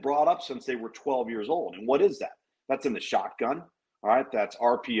they've been brought up since they were 12 years old. And what is that? That's in the shotgun. All right. That's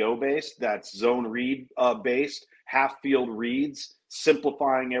RPO based. That's zone read based, half field reads,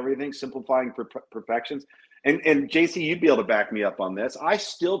 simplifying everything, simplifying perfections. And JC, you'd be able to back me up on this. I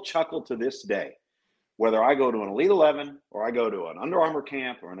still chuckle to this day, whether I go to an Elite 11 or I go to an Under Armour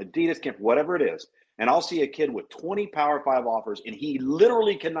camp or an Adidas camp, whatever it is, and I'll see a kid with 20 Power 5 offers, and he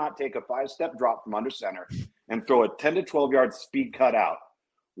literally cannot take a 5-step drop from under center and throw a 10 to 12-yard speed cut out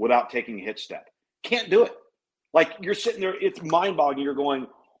without taking a hitch step. Can't do it. Like, you're sitting there, it's mind-boggling. You're going,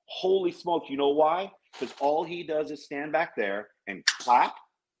 holy smokes, you know why? Because all he does is stand back there and clap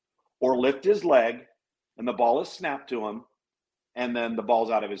or lift his leg, and the ball is snapped to him, and then the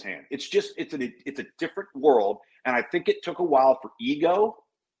ball's out of his hand. It's just, it's a different world, and I think it took a while for ego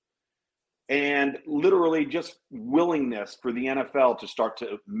and literally just willingness for the NFL to start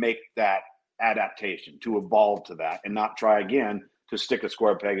to make that adaptation, to evolve to that, and not try again to stick a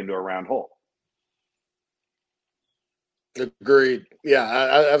square peg into a round hole. Agreed.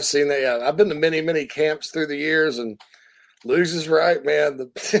 Yeah, I've seen that. Yeah, I've been to many camps through the years, and Luge is right,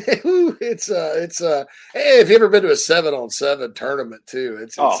 man. It's hey, if you ever been to a 7-on-7 tournament too,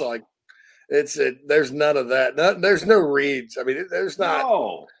 it's like there's none of that. There's no reads. I mean, there's not.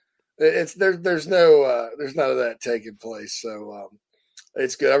 No. There's none of that taking place. So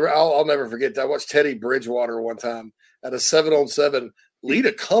it's good. I'll never forget that. I watched Teddy Bridgewater one time at a 7-on-7 lead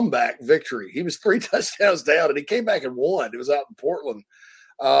a comeback victory. He was 3 touchdowns down, and he came back and won. It was out in Portland.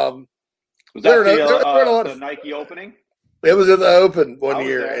 Was that the Nike opening? It was in the Open one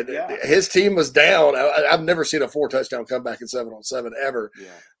year, there, and yeah. His team was down. I've never seen a 4-touchdown comeback in 7-on-7 ever. Yeah.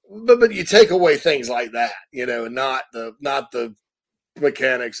 But you take away things like that, you know, and not the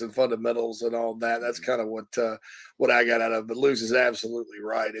mechanics and fundamentals and all that. That's kind of what I got out of it. But Luce is absolutely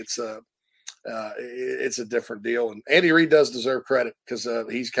right. it's a different deal. And Andy Reid does deserve credit because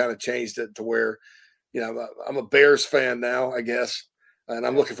he's kind of changed it to where, I'm a Bears fan now, I guess. And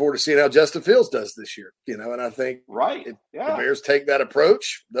I'm looking forward to seeing how Justin Fields does this year, and I think the Bears take that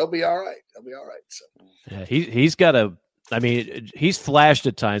approach, they'll be all right. They'll be all right. So yeah, he's got he's flashed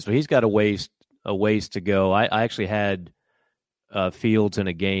at times, but he's got a ways to go. I actually had Fields in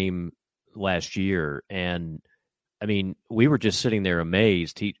a game last year, and we were just sitting there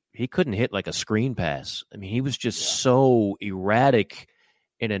amazed. He couldn't hit like a screen pass. He was just so erratic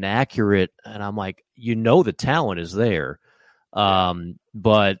and inaccurate, and I'm like, the talent is there.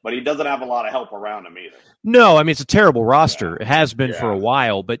 But he doesn't have a lot of help around him either. No, it's a terrible roster. It has been for a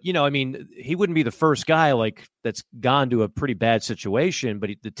while, but he wouldn't be the first guy that's gone to a pretty bad situation,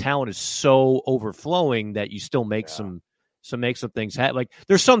 but the talent is so overflowing that you still make some things happen. Like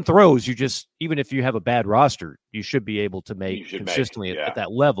there's some throws you just, even if you have a bad roster, you should be able to make consistently at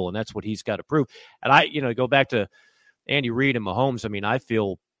that level. And that's what he's got to prove. And I go back to Andy Reid and Mahomes. I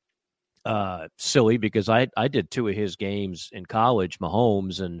feel silly because I did 2 of his games in college,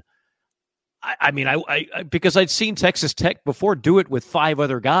 Mahomes, and I because I'd seen Texas Tech before do it with 5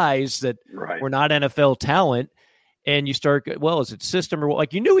 other guys that were not NFL talent, and you start, is it system or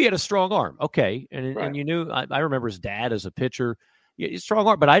you knew he had a strong arm, okay, and you knew I remember his dad as a pitcher, strong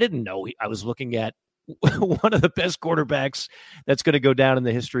arm, but I didn't know I was looking at one of the best quarterbacks that's going to go down in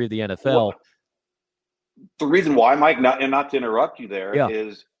the history of the NFL. Well, the reason why, Mike, not to interrupt you there,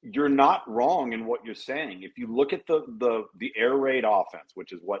 is you're not wrong in what you're saying. If you look at the air raid offense,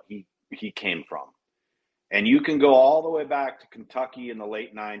 which is what he came from, and you can go all the way back to Kentucky in the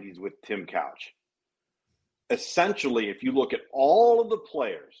late 90s with Tim Couch. Essentially, if you look at all of the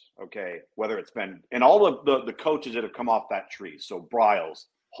players, okay, whether it's been, and all of the coaches that have come off that tree, so Bryles,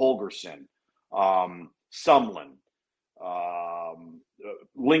 Holgerson, Sumlin,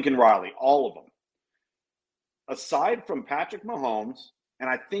 Lincoln Riley, all of them, aside from Patrick Mahomes, and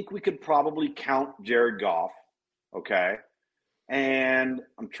I think we could probably count Jared Goff, okay? And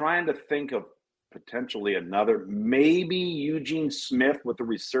I'm trying to think of potentially another, maybe Eugene Smith with the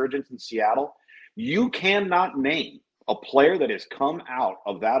resurgence in Seattle. You cannot name a player that has come out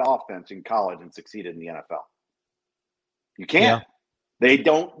of that offense in college and succeeded in the NFL. You can't. Yeah. They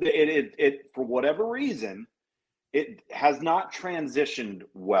don't. It for whatever reason, it has not transitioned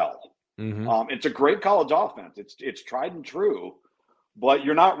well. Mm-hmm. It's a great college offense. It's tried and true. But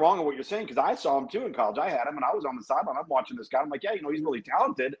you're not wrong in what you're saying, because I saw him too in college. I had him, and I was on the sideline. I'm watching this guy. I'm like, he's really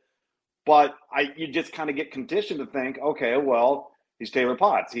talented. But you just kind of get conditioned to think, okay, well, he's Taylor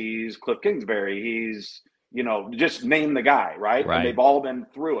Potts. He's Cliff Kingsbury. He's, just name the guy, right? And they've all been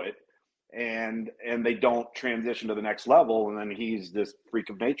through it, and they don't transition to the next level, and then he's this freak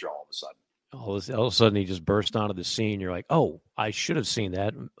of nature all of a sudden. All of a sudden, he just burst onto the scene. You're like, oh, I should have seen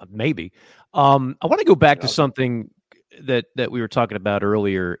that. Maybe. I want to go back to something that we were talking about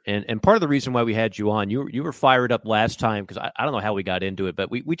earlier, and part of the reason why we had you on, you were fired up last time, because I don't know how we got into it, but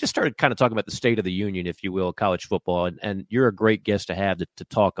we just started kind of talking about the state of the union, if you will, college football, and you're a great guest to have to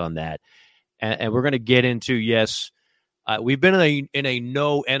talk on that, and we're going to get into, we've been in a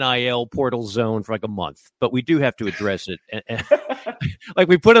no NIL portal zone for like a month, but we do have to address it. And like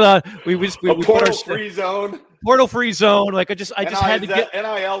we put it on, we portal free zone. Portal free zone. Like I just had to get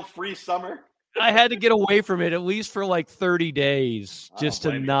NIL free summer. I had to get away from it at least for like 30 days just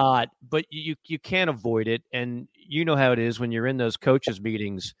to not. But you can't avoid it, and you know how it is when you're in those coaches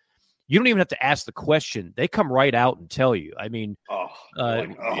meetings. You don't even have to ask the question; they come right out and tell you. I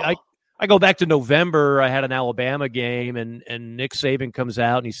go back to November. I had an Alabama game, and Nick Saban comes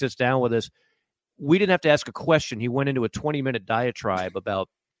out and he sits down with us. We didn't have to ask a question. He went into a 20-minute diatribe about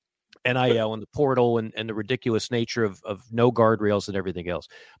NIL and the portal and the ridiculous nature of no guardrails and everything else.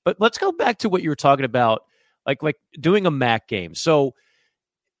 But let's go back to what you were talking about, like doing a MAC game. So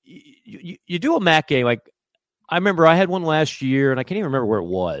you do a MAC game. Like I remember I had one last year, and I can't even remember where it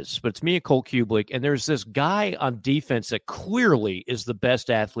was, but it's me and Cole Kublik, and there's this guy on defense that clearly is the best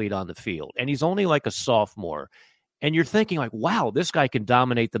athlete on the field, and he's only like a sophomore. And you're thinking like, wow, this guy can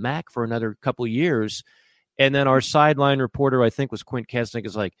dominate the MAC for another couple of years. And then our sideline reporter, I think was Quint Kesnick,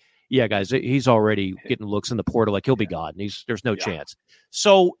 is like, yeah, guys, he's already getting looks in the portal. Like he'll be gone. There's no chance.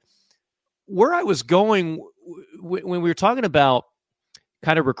 So where I was going when we were talking about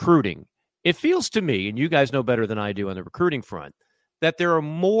kind of recruiting, it feels to me, and you guys know better than I do on the recruiting front, that there are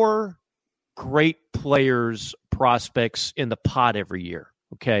more great players, prospects in the pot every year.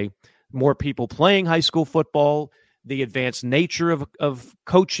 Okay. More people playing high school football, the advanced nature of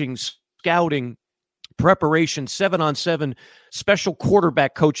coaching, scouting, preparation, 7-on-7, special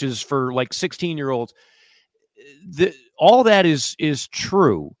quarterback coaches for like 16-year-olds. All that is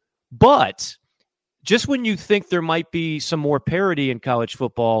true, But just when you think there might be some more parity in college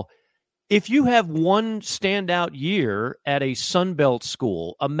football, if you have one standout year at a Sun Belt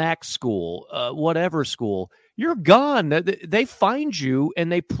school, a MAC school, whatever school, you're gone. They find you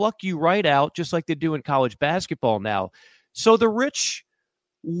and they pluck you right out, just like they do in college basketball now. So the rich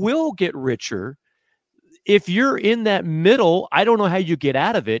will get richer. If you're in that middle, I don't know how you get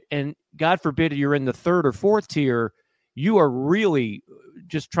out of it. And God forbid you're in the third or fourth tier, you are really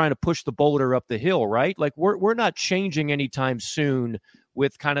just trying to push the boulder up the hill, right? Like we're not changing anytime soon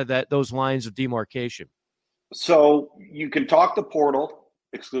with kind of those lines of demarcation. So you can talk the portal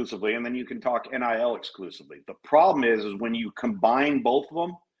exclusively, and then you can talk NIL exclusively. The problem is when you combine both of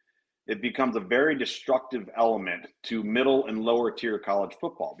them, it becomes a very destructive element to middle and lower tier college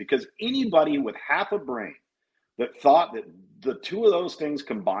football, because anybody with half a brain that thought that the two of those things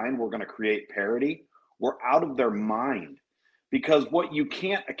combined were going to create parity were out of their mind. Because what you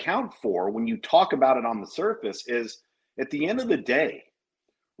can't account for when you talk about it on the surface is, at the end of the day,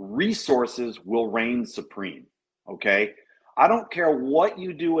 resources will reign supreme. Okay? I don't care what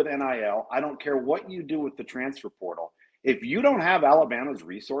you do with NIL. I don't care what you do with the transfer portal. If you don't have Alabama's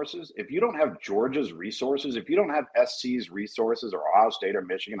resources, if you don't have Georgia's resources, if you don't have SC's resources, or Ohio State or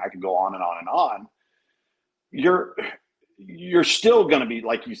Michigan, I could go on and on and on, you're still going to be,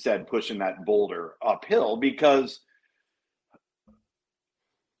 like you said, pushing that boulder uphill. Because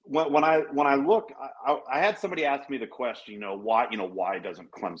when I look, I had somebody ask me the question, why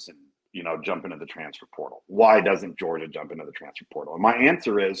doesn't Clemson, jump into the transfer portal? Why doesn't Georgia jump into the transfer portal? And my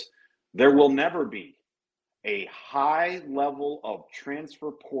answer is, there will never be a high level of transfer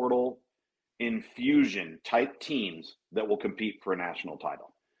portal infusion type teams that will compete for a national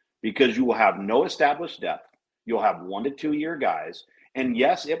title, because you will have no established depth. You'll have 1 to 2 year guys. And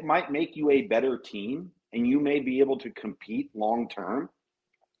yes, it might make you a better team and you may be able to compete long term.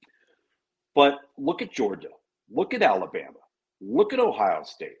 But look at Georgia, look at Alabama, look at Ohio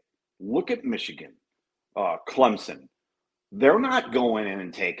State, look at Michigan, Clemson. They're not going in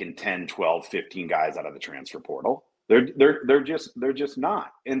and taking 10, 12, 15 guys out of the transfer portal. They're just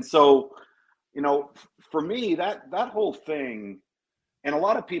not. And so, for me, that whole thing, and a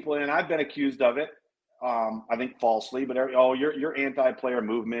lot of people, and I've been accused of it, I think falsely, but you're anti-player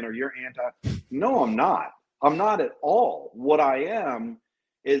movement, or you're anti. No, I'm not. I'm not at all. What I am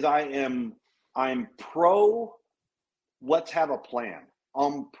is I'm pro. Let's have a plan.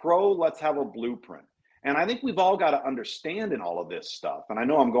 I'm pro. Let's have a blueprint. And I think we've all got to understand in all of this stuff. And I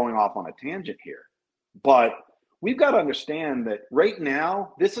know I'm going off on a tangent here, but we've got to understand that right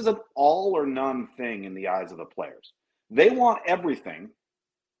now, this is an all or none thing in the eyes of the players. They want everything,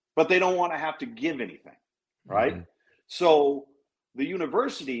 but they don't want to have to give anything, right? Mm-hmm. So the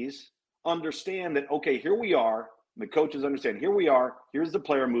universities understand that, okay, here we are. The coaches understand, here we are. Here's the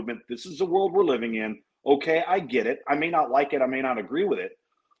player movement. This is the world we're living in. Okay, I get it. I may not like it. I may not agree with it.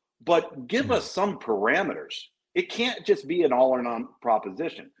 But give us some parameters. It can't just be an all or none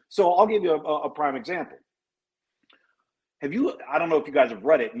proposition. So I'll give you a prime example. I don't know if you guys have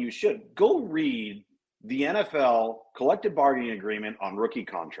read it, and you should. Go read the NFL collective bargaining agreement on rookie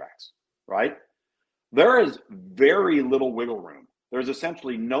contracts, right? There is very little wiggle room. There's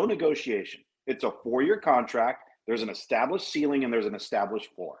essentially no negotiation. It's a 4-year contract. There's an established ceiling and there's an established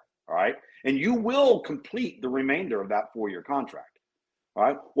floor, all right? And you will complete the remainder of that 4-year contract. All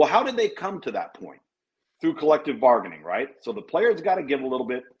right. Well, how did they come to that point? Through collective bargaining, right? So the players got to give a little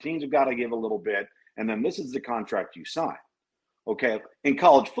bit, teams have got to give a little bit, and then this is the contract you sign. Okay. In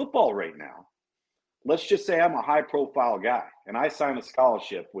college football right now, let's just say I'm a high-profile guy and I sign a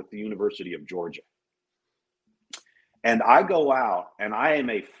scholarship with the University of Georgia. And I go out and I am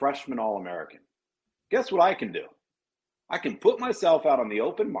a freshman All-American. Guess what I can do? I can put myself out on the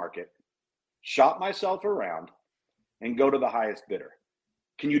open market, shop myself around, and go to the highest bidder.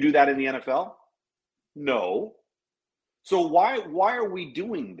 Can you do that in the NFL? No. So why are we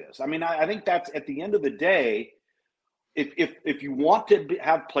doing this? I mean, I think that's, at the end of the day, if you want to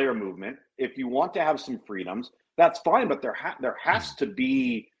have player movement, if you want to have some freedoms, that's fine. But there has to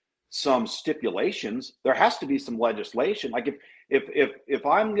be some stipulations. There has to be some legislation. Like if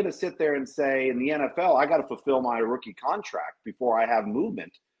I'm going to sit there and say, in the NFL, I got to fulfill my rookie contract before I have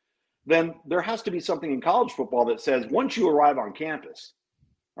movement, then there has to be something in college football that says, once you arrive on campus,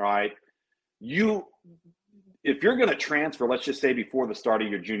 all right, if you're going to transfer, let's just say before the start of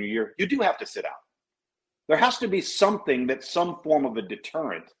your junior year, you do have to sit out. There has to be something that's some form of a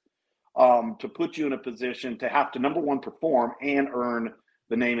deterrent to put you in a position to have to, number one, perform and earn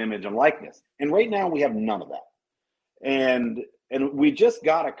the name, image, and likeness. And right now we have none of that. And we just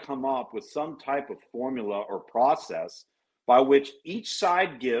got to come up with some type of formula or process by which each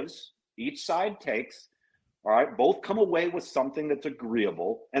side gives, each side takes. All right, both come away with something that's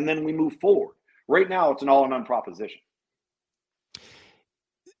agreeable, and then we move forward. Right now, it's an all or none proposition.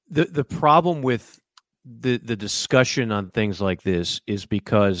 The problem with the discussion on things like this is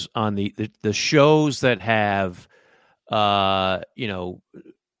because on the shows that have,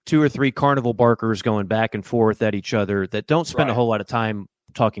 2 or 3 carnival barkers going back and forth at each other that don't spend a whole lot of time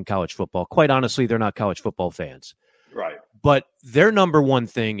talking college football. Quite honestly, they're not college football fans. Right. But their number one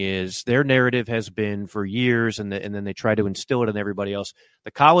thing is their narrative has been for years, and then they try to instill it in everybody else.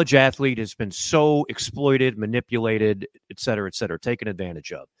 The college athlete has been so exploited, manipulated, et cetera, taken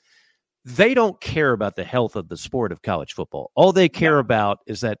advantage of. They don't care about the health of the sport of college football. All they care about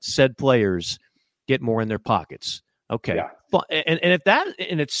is that said players get more in their pockets. Okay. Yeah. And if that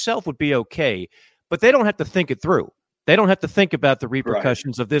in itself would be okay, but they don't have to think it through. They don't have to think about the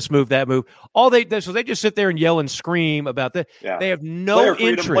repercussions of this move, that move. So they just sit there and yell and scream about that. Yeah. They have no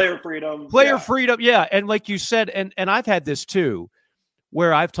interest. Player freedom. Yeah. And like you said, and I've had this too,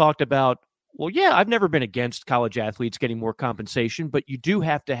 where I've talked about, well, yeah, I've never been against college athletes getting more compensation, but you do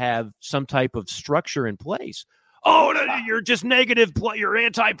have to have some type of structure in place. Oh, no, you're just negative. You're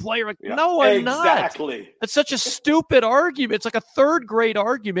anti-player. Like, no, I'm not. Exactly. It's such a stupid argument. It's like a third-grade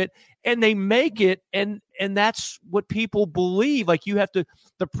argument, and they make it, and that's what people believe. Like, you have to,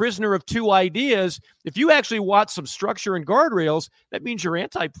 the prisoner of two ideas. If you actually want some structure and guardrails, that means you're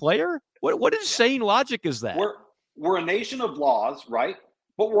anti-player? What insane logic is that? We're a nation of laws, right?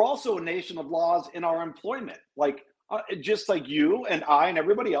 But we're also a nation of laws in our employment. Like, just like you and I and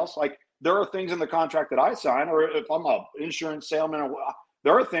everybody else, like, there are things in the contract that I sign, or if I'm an insurance salesman,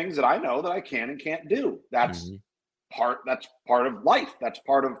 there are things that I know that I can and can't do. That's part of life. That's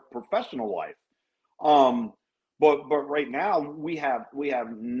part of professional life. But right now we have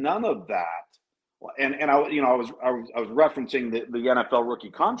none of that. And I was referencing the NFL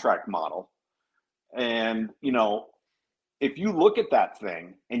rookie contract model, and if you look at that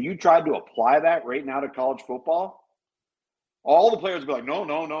thing and you tried to apply that right now to college football, all the players would be like, no,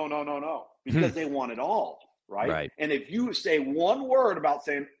 because they want it all, right? And if you say one word about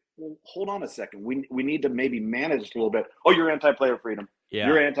saying, well, hold on a second, we need to maybe manage it a little bit. Oh, you're anti-player freedom. Yeah.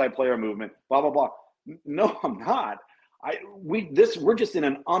 You're anti-player movement, blah, blah, blah. No, I'm not. We're just in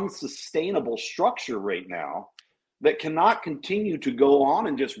an unsustainable structure right now that cannot continue to go on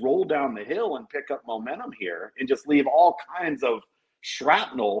and just roll down the hill and pick up momentum here and just leave all kinds of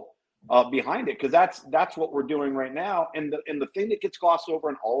shrapnel behind it, because that's what we're doing right now. And the thing that gets glossed over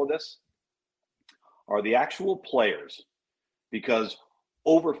in all of this are the actual players, because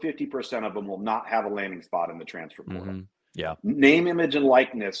over 50% of them will not have a landing spot in the transfer portal. Mm-hmm. Yeah, name, image, and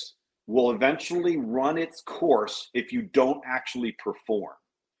likeness will eventually run its course if you don't actually perform.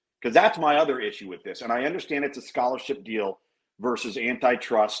 Because that's my other issue with this. And I understand it's a scholarship deal versus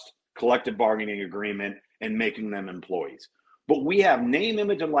antitrust, collective bargaining agreement, and making them employees. But we have name,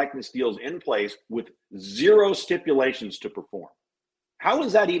 image, and likeness deals in place with zero stipulations to perform. How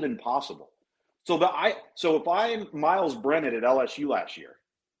is that even possible? So if I'm Miles Brennan at LSU last year,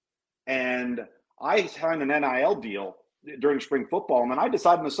 and I signed an NIL deal during spring football, and then I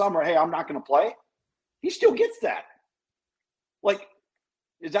decide in the summer, hey, I'm not going to play, he still gets that. Like,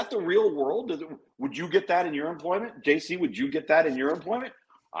 is that the real world? Would you get that in your employment? JC, would you get that in your employment?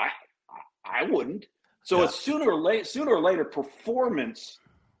 I wouldn't. So it's sooner or later, performance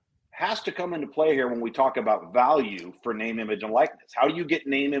has to come into play here when we talk about value for name, image, and likeness. How do you get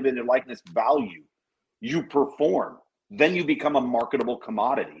name, image, and likeness value? You perform. Then you become a marketable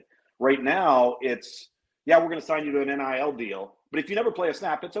commodity. Right now, it's, we're going to sign you to an NIL deal, but if you never play a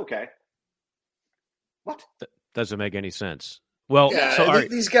snap, it's okay. What? That doesn't make any sense. Well,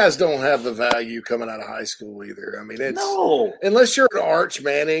 these guys don't have the value coming out of high school either. I mean, unless you're an Arch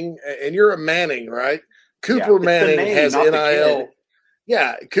Manning, and you're a Manning, right? Cooper Manning has NIL.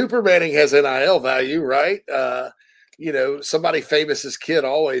 Yeah, Cooper Manning has NIL value, right? Somebody famous's kid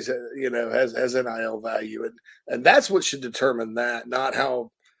always, has NIL value, and that's what should determine that, not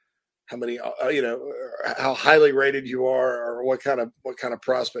how many, how highly rated you are, or what kind of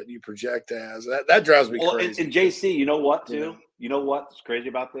prospect you project as. That drives me crazy. And JC, you know what, too? Yeah. You know what's crazy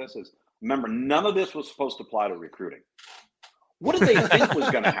about this is, remember, none of this was supposed to apply to recruiting. What did they think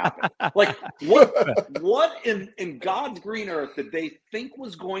was going to happen? Like, what in God's green earth did they think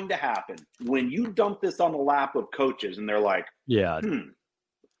was going to happen when you dump this on the lap of coaches and they're like,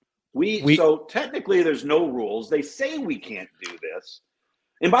 so technically there's no rules. They say we can't do this.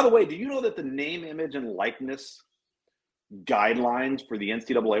 And by the way, do you know that the name, image, and likeness guidelines for the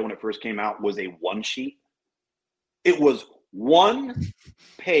NCAA when it first came out was a one sheet? It was one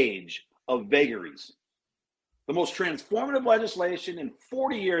page of vagaries. The most transformative legislation in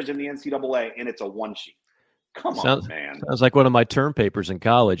 40 years in the NCAA, and it's a one sheet. Come on, man. Sounds like one of my term papers in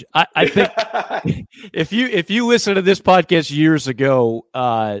college. I think if you listen to this podcast years ago,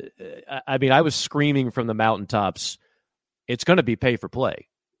 I mean, I was screaming from the mountaintops, it's going to be pay for play.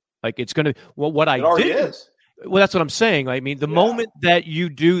 Like it's going to, well, what I did is. Well, that's what I'm saying. I mean, the moment that you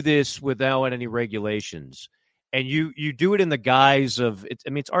do this without any regulations and you do it in the guise of,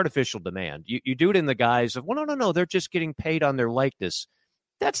 it's artificial demand. You do it in the guise of, well, no, they're just getting paid on their likeness.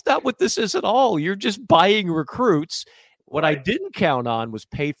 That's not what this is at all. You're just buying recruits. What I didn't count on was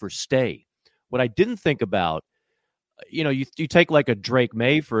pay for stay. What I didn't think about, you take like a Drake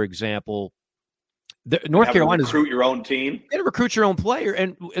May, for example. North Carolina recruit your own team. They recruit your own player,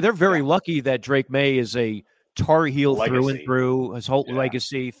 and they're very lucky that Drake May is a Tar Heel through and through, his whole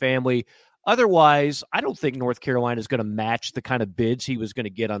legacy, family. Otherwise, I don't think North Carolina is going to match the kind of bids he was going to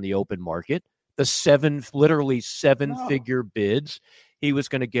get on the open market. The literally seven-figure bids he was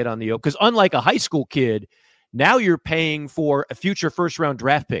going to get on the open. Because unlike a high school kid, now you're paying for a future first-round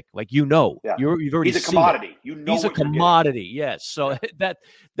draft pick. Like, you've already He's a commodity. He's a commodity, yes. So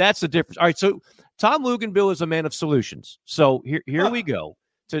that's the difference. All right, so Tom Luginbill is a man of solutions. So here we go.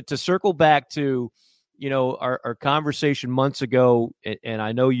 To circle back to, our conversation months ago, and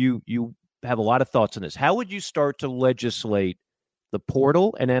I know you have a lot of thoughts on this. How would you start to legislate the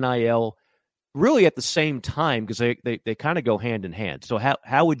portal and NIL really at the same time, because they kind of go hand in hand? So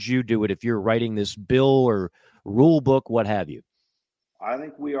how would you do it if you're writing this bill or rule book, what have you? I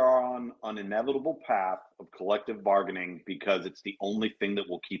think we are on an inevitable path of collective bargaining because it's the only thing that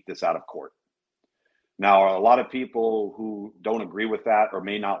will keep this out of court. Now, a lot of people who don't agree with that or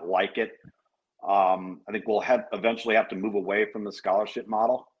may not like it, I think we'll eventually have to move away from the scholarship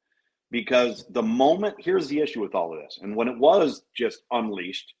model, because here's the issue with all of this. And when it was just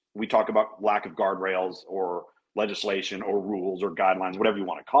unleashed, we talk about lack of guardrails or legislation or rules or guidelines, whatever you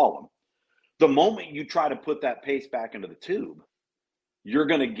want to call them. The moment you try to put that paste back into the tube, you're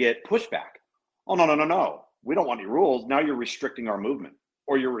going to get pushback. Oh, no. We don't want any rules. Now you're restricting our movement,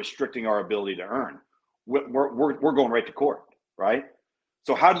 or you're restricting our ability to earn. We're going right to court, right?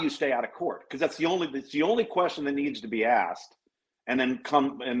 So how do you stay out of court? Because it's the only question that needs to be asked, and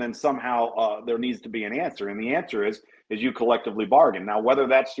then somehow there needs to be an answer. And the answer is you collectively bargain. Now, whether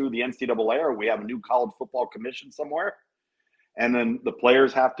that's through the NCAA or we have a new college football commission somewhere, and then the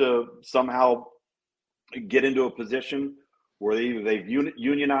players have to somehow get into a position where they've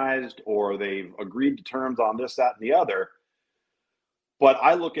unionized or they've agreed to terms on this, that, and the other. But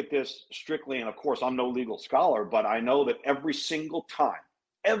I look at this strictly, and of course, I'm no legal scholar, but I know that every single time,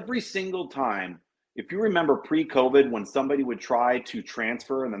 if you remember pre-COVID, when somebody would try to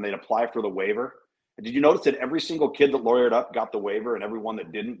transfer and then they'd apply for the waiver, did you notice that every single kid that lawyered up got the waiver and everyone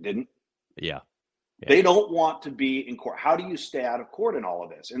that didn't? Yeah. They don't want to be in court. How do you stay out of court in all of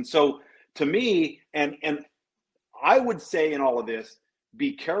this? And so to me, and I would say in all of this,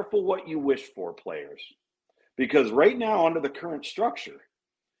 be careful what you wish for, players. Because right now, under the current structure,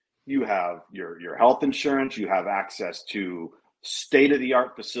 you have your health insurance, you have access to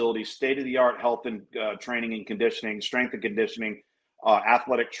state-of-the-art facilities, state-of-the-art health and training and conditioning, strength and conditioning,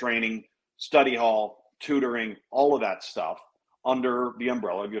 athletic training, study hall, tutoring, all of that stuff under the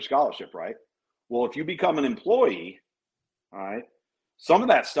umbrella of your scholarship, right? Well, if you become an employee, all right, some of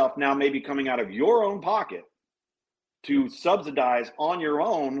that stuff now may be coming out of your own pocket to subsidize on your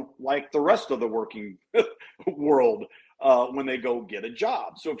own, like the rest of the working world when they go get a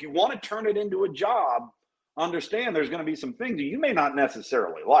job. So if you want to turn it into a job, understand there's going to be some things that you may not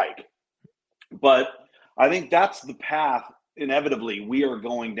necessarily like. But I think that's the path inevitably we are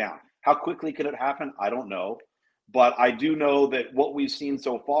going down. How quickly could it happen? I don't know. But I do know that what we've seen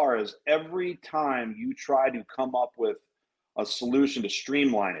so far is every time you try to come up with a solution to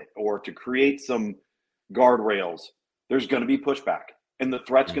streamline it or to create some guardrails, there's going to be pushback. And the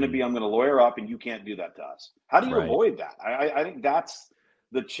threat's going to be, I'm going to lawyer up and you can't do that to us. How do you avoid that? I think that's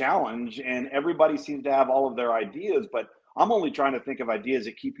the challenge. And everybody seems to have all of their ideas, but I'm only trying to think of ideas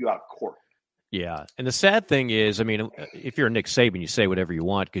that keep you out of court. Yeah. And the sad thing is, I mean, if you're Nick Saban, you say whatever you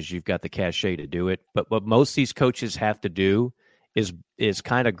want because you've got the cachet to do it. But what most of these coaches have to do is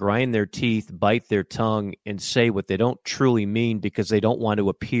kind of grind their teeth, bite their tongue, and say what they don't truly mean because they don't want to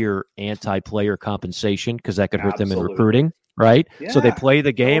appear anti-player compensation because that could hurt them in recruiting, right? Yeah. So they play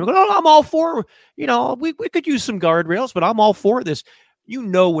the game. And go, I'm all for, we could use some guardrails, but I'm all for this.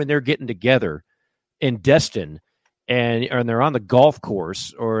 When they're getting together in Destin and they're on the golf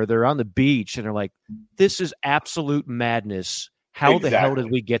course or they're on the beach and they're like, this is absolute madness. How the hell did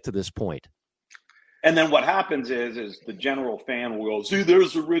we get to this point? And then what happens is the general fan will go, see,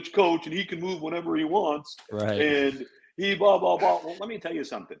 there's a rich coach and he can move whenever he wants. Right. And he blah, blah, blah. Well, let me tell you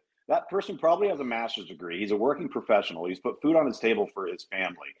something. That person probably has a master's degree. He's a working professional. He's put food on his table for his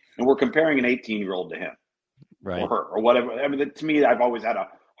family. And we're comparing an 18-year-old to him right. or her or whatever. I mean, to me, I've always had a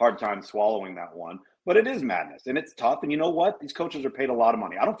hard time swallowing that one. But it is madness, and it's tough. And you know what? These coaches are paid a lot of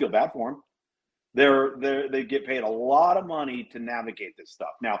money. I don't feel bad for them. They get paid a lot of money to navigate this stuff.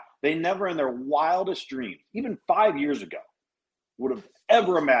 Now, they never in their wildest dreams, even 5 years ago, would have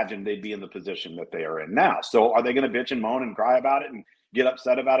ever imagined they'd be in the position that they are in now. So are they going to bitch and moan and cry about it and get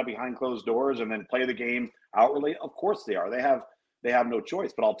upset about it behind closed doors and then play the game outwardly? Of course they are. They have no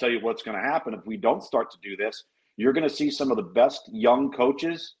choice. But I'll tell you what's going to happen if we don't start to do this. You're going to see some of the best young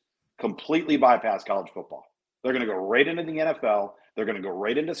coaches completely bypass college football. They're going to go right into the NFL. They're going to go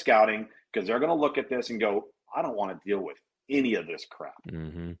right into scouting because they're going to look at this and go, I don't want to deal with any of this crap,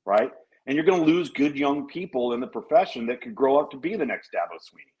 right? And you're going to lose good young people in the profession that could grow up to be the next Dabo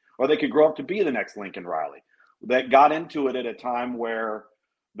Sweeney, or they could grow up to be the next Lincoln Riley, that got into it at a time where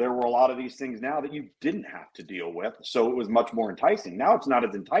there were a lot of these things now that you didn't have to deal with. So it was much more enticing. Now it's not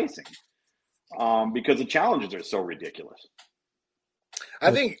as enticing because the challenges are so ridiculous.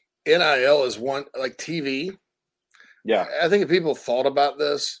 I think NIL is one, like TV. Yeah. I think if people thought about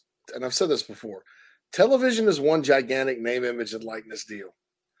this, and I've said this before, television is one gigantic name, image, and likeness deal.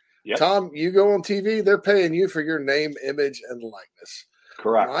 Yep. Tom, you go on TV, they're paying you for your name, image, and likeness.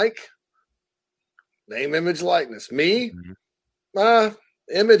 Correct. Mike, name, image, likeness. Me,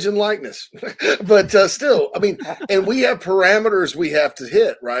 image and likeness. But still, I mean, and we have parameters we have to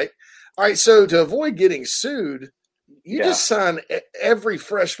hit, right? All right, so to avoid getting sued, you just sign every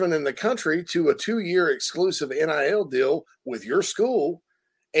freshman in the country to a 2-year exclusive NIL deal with your school.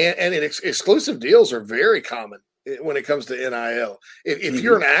 And exclusive deals are very common when it comes to NIL. If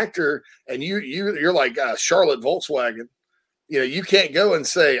you're an actor and you're like Charlotte Volkswagen, you can't go and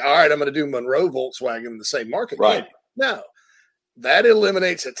say, all right, I'm going to do Monroe Volkswagen in the same market. Right. No, that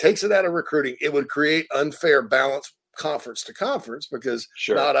eliminates it, takes it out of recruiting. It would create unfair balance conference to conference because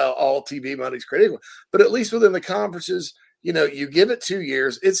not all TV money is created. But at least within the conferences, you give it 2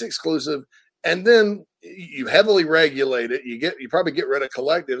 years, it's exclusive. And then you heavily regulate it. You probably get rid of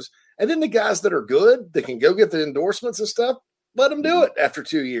collectives. And then the guys that are good, that can go get the endorsements and stuff, let them do it after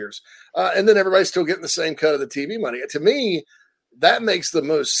 2 years. And then everybody's still getting the same cut of the TV money. To me, that makes the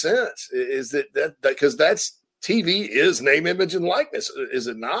most sense, is that because that's TV is name, image, and likeness. Is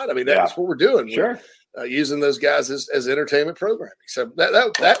it not? I mean, that's what we're doing. Sure. We're, using those guys as entertainment programming. So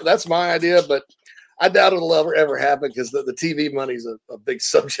that's my idea, but I doubt it'll ever happen because the TV money is a big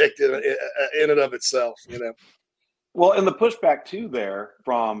subject in and of itself, Well, and the pushback too there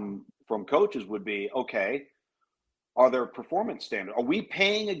from coaches would be, okay, are there performance standards? Are we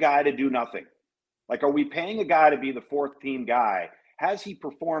paying a guy to do nothing? Like, are we paying a guy to be the fourth team guy? Has he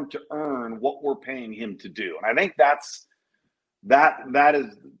performed to earn what we're paying him to do? And I think that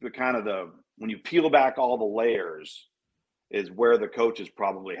is the kind of when you peel back all the layers, is where the coaches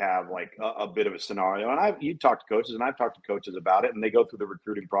probably have like a bit of a scenario. And you talk to coaches, and I've talked to coaches about it, and they go through the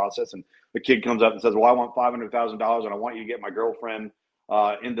recruiting process, and the kid comes up and says, well, I want $500,000 and I want you to get my girlfriend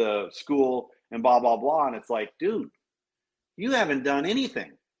into school and blah, blah, blah. And it's like, dude, you haven't done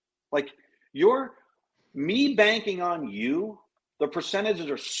anything. Like, me banking on you, the percentages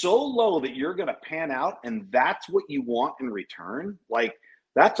are so low that you're going to pan out, and that's what you want in return. Like,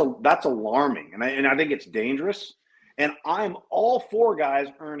 that's alarming. And I think it's dangerous. And I'm all for guys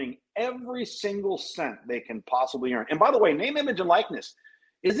earning every single cent they can possibly earn. And by the way, name, image, and likeness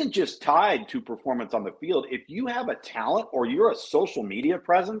isn't just tied to performance on the field. If you have a talent, or you're a social media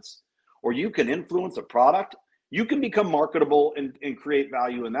presence, or you can influence a product, you can become marketable and create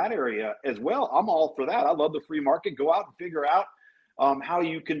value in that area as well. I'm all for that. I love the free market. Go out and figure out how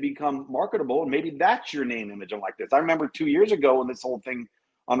you can become marketable. And maybe that's your name, image, and likeness. I remember 2 years ago when this whole thing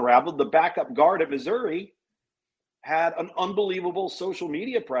unraveled, the backup guard at Missouri had an unbelievable social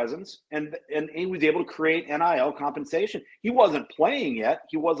media presence, and he was able to create NIL compensation. He wasn't playing yet.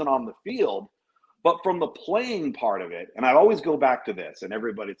 He wasn't on the field. But from the playing part of it, and I always go back to this, and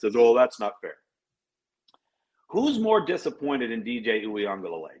everybody says, oh, that's not fair. Who's more disappointed in DJ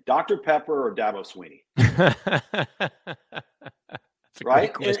Uiagalelei, Dr. Pepper or Dabo Sweeney?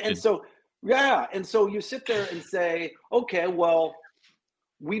 Right? And so you sit there and say, okay, well,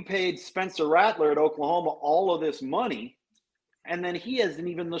 we paid Spencer Rattler at Oklahoma all of this money, and then he isn't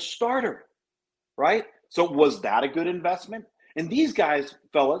even the starter, right? So was that a good investment? And these guys,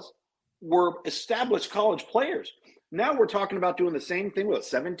 fellas, were established college players. Now we're talking about doing the same thing with a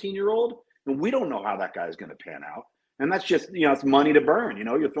 17-year-old, and we don't know how that guy is going to pan out. And that's just, it's money to burn.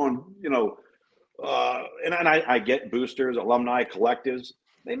 You're throwing, and I get boosters, alumni, collectives.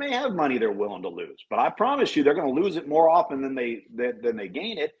 They may have money they're willing to lose, but I promise you they're going to lose it more often than they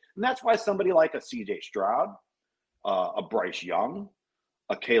gain it. And that's why somebody like a CJ Stroud, a Bryce Young,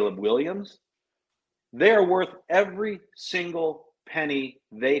 a Caleb Williams, they're worth every single penny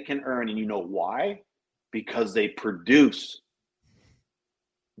they can earn. And you know why? Because they produce.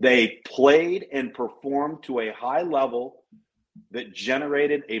 They played and performed to a high level that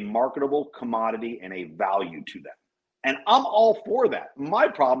generated a marketable commodity and a value to them. And I'm all for that. My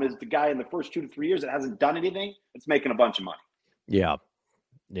problem is the guy in the first 2 to 3 years that hasn't done anything, it's making a bunch of money. Yeah.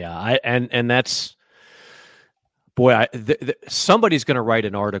 Yeah. And that's, boy, somebody's going to write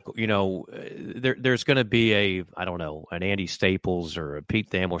an article, there's going to be an Andy Staples or a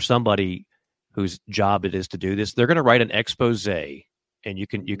Pete Thamel or somebody whose job it is to do this. They're going to write an expose, and you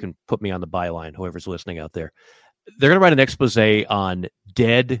can put me on the byline, whoever's listening out there. They're going to write an expose on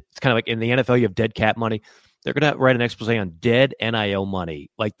dead. It's kind of like in the NFL, you have dead cap money. They're going to write an expose on dead NIL money,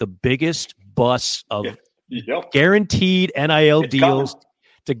 like the biggest bust of guaranteed NIL deals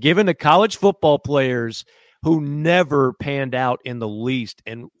to given to college football players who never panned out in the least,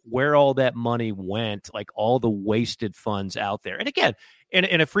 and where all that money went, like all the wasted funds out there. And again,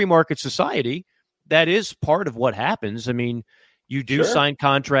 in a free market society, that is part of what happens. I mean, you do sign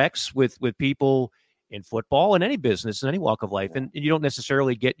contracts with people in football and any business in any walk of life, and you don't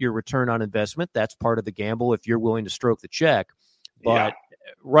necessarily get your return on investment. That's part of the gamble if you're willing to stroke the check. But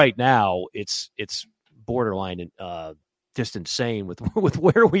right now, it's borderline just insane with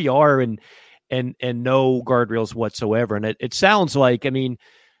where we are and no guardrails whatsoever. And it sounds like, I mean,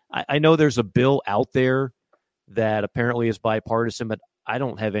 I know there's a bill out there that apparently is bipartisan, but I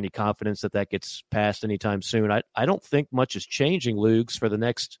don't have any confidence that gets passed anytime soon. I don't think much is changing, Lugs, for the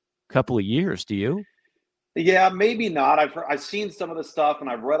next couple of years. Do you? Yeah, maybe not. I've seen some of the stuff, and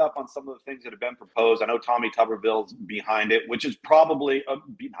I've read up on some of the things that have been proposed. I know Tommy Tuberville's behind it, which is probably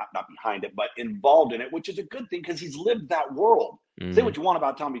not behind it, but involved in it, which is a good thing because he's lived that world. Mm-hmm. Say what you want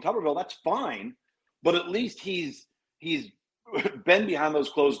about Tommy Tuberville, that's fine, but at least he's been behind those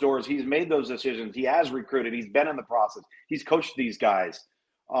closed doors. He's made those decisions. He has recruited. He's been in the process. He's coached these guys.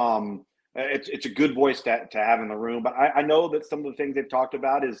 It's a good voice to have in the room. But I know that some of the things they've talked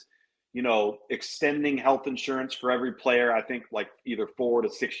about is, extending health insurance for every player, I think like either 4 to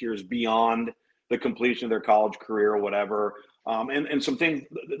 6 years beyond the completion of their college career or whatever. And some things,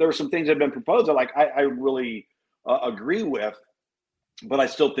 there are some things that have been proposed that I really agree with, but I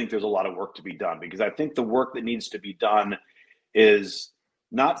still think there's a lot of work to be done, because I think the work that needs to be done is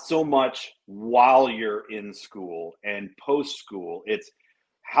not so much while you're in school and post school. It's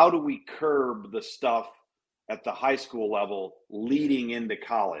how do we curb the stuff at the high school level leading into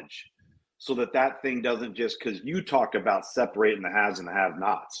college, so that thing doesn't just, because you talk about separating the haves and the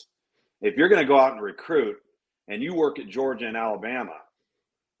have-nots. If you're going to go out and recruit and you work at Georgia and Alabama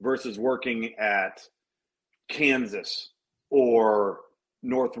versus working at Kansas or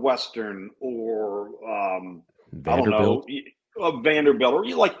Northwestern or Vanderbilt. Vanderbilt, or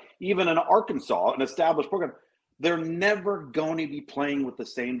even in Arkansas, an established program, they're never going to be playing with the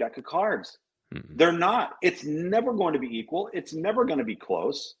same deck of cards. Mm-hmm. They're not. It's never going to be equal. It's never going to be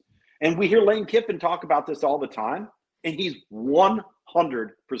close. And we hear Lane Kiffin talk about this all the time, and he's 100%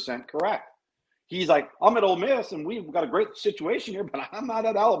 correct. He's like, I'm at Ole Miss, and we've got a great situation here, but I'm not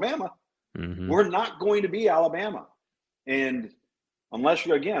at Alabama. Mm-hmm. We're not going to be Alabama. And unless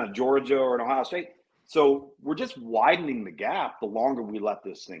you're, again, a Georgia or an Ohio State. So we're just widening the gap the longer we let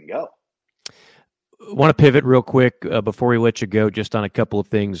this thing go. I want to pivot real quick before we let you go, just on a couple of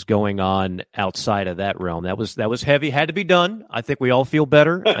things going on outside of that realm. That was heavy, had to be done. I think we all feel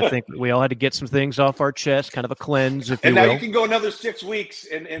better. I think we all had to get some things off our chest, kind of a cleanse, if you will. And now you can go another 6 weeks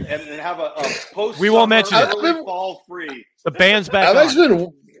and have a post. We won't mention it. Fall free. The band's back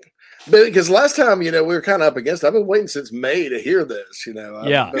on. Because last time, we were kind of up against it. I've been waiting since May to hear this,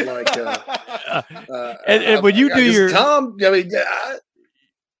 I've been like, and when you do your Tom,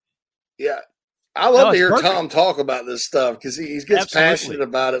 I love to hear Tom talk about this stuff, because he gets passionate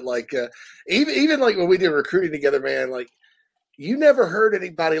about it. Like even like when we did recruiting together, man, like you never heard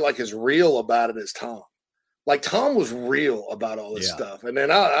anybody like as real about it as Tom. Like Tom was real about all this stuff, and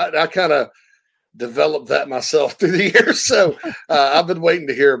then I kind of developed that myself through the years. So I've been waiting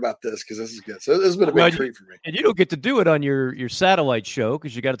to hear about this, because this is good. So this has been a big treat for me. And you don't get to do it on your satellite show,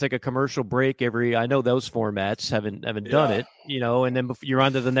 because you got to take a commercial break I know those formats haven't done it, and then you're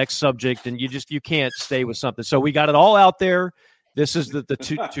on to the next subject, and you can't stay with something. So we got it all out there. This is the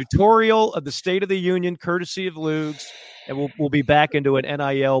tutorial of the State of the Union, courtesy of Lugs. And we'll be back into an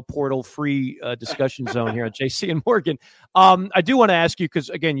NIL portal free discussion zone here on JC and Morgan. I do want to ask you, because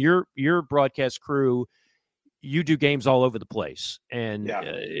again, your broadcast crew, you do games all over the place, and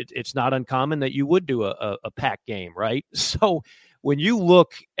it's not uncommon that you would do a pack game, right? So when you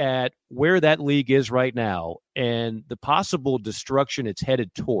look at where that league is right now and the possible destruction it's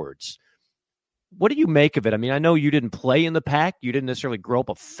headed towards, what do you make of it? I mean, I know you didn't play in the pack. You didn't necessarily grow up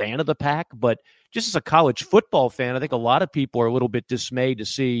a fan of the pack, but just as a college football fan, I think a lot of people are a little bit dismayed to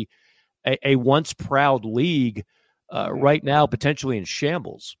see a once proud league right now potentially in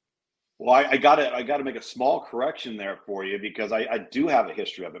shambles. Well, I got to make a small correction there for you, because I do have a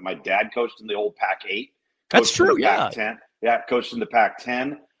history of it. My dad coached in the old Pac-8. That's true, yeah. Pac-10. Yeah, coached in the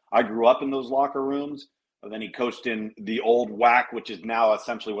Pac-10. I grew up in those locker rooms. And then he coached in the old WAC, which is now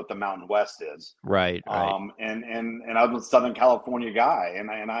essentially what the Mountain West is. Right. And I was a Southern California guy, and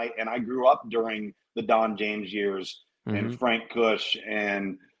I grew up during the Don James years and Frank Cush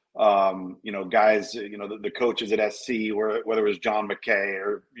and guys, the coaches at SC, whether it was John McKay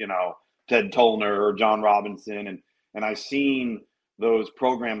or Ted Tollner or John Robinson, and I've seen those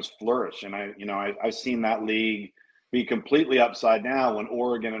programs flourish, and I've seen that league be completely upside down when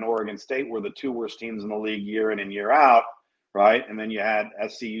Oregon and Oregon State were the two worst teams in the league year in and year out, right? And then you had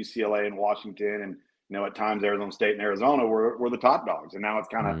SC, UCLA, and Washington, and at times Arizona State and Arizona were the top dogs, and now it's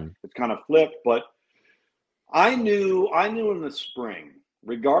kind of flipped. But I knew in the spring,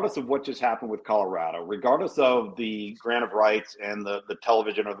 regardless of what just happened with Colorado, regardless of the grant of rights and the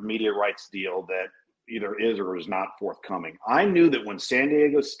television or the media rights deal that either is or is not forthcoming, I knew that when San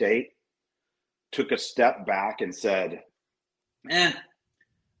Diego State took a step back and said, I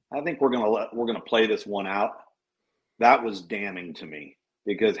think we're gonna play this one out, that was damning to me.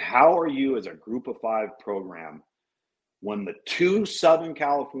 Because how are you as a group of 5 program when the 2 Southern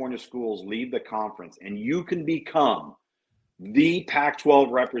California schools leave the conference and you can become the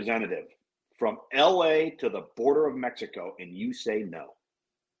Pac-12 representative from LA to the border of Mexico and you say no?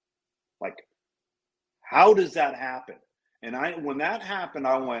 Like, how does that happen? And when that happened,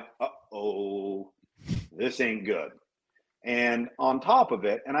 I went, uh-oh, this ain't good. And on top of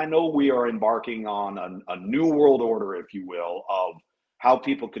it, and I know we are embarking on a new world order, if you will, of how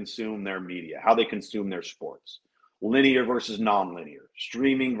people consume their media, how they consume their sports. Linear versus non-linear,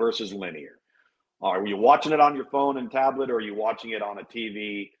 streaming versus linear. Are you watching it on your phone and tablet, or are you watching it on a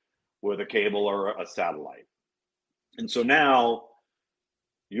TV with a cable or a satellite? And so now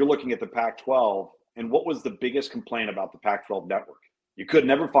you're looking at the Pac-12. And what was the biggest complaint about the Pac-12 network? You could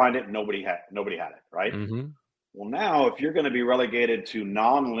never find it. Nobody had it, right? Mm-hmm. Well, now if you're going to be relegated to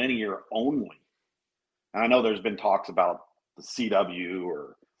non-linear only, and I know there's been talks about the CW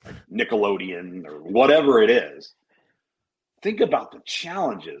or Nickelodeon or whatever it is, think about the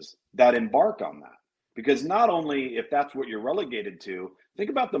challenges that embark on that. Because not only if that's what you're relegated to, think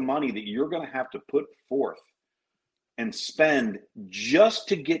about the money that you're going to have to put forth and spend just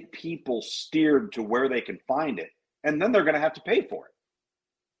to get people steered to where they can find it. And then they're going to have to pay for it.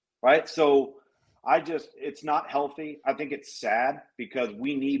 Right? So it's not healthy. I think it's sad because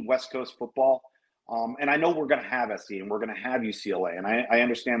we need West Coast football. And I know we're going to have SC and we're going to have UCLA. And I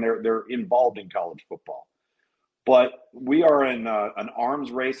understand they're involved in college football. But we are in an arms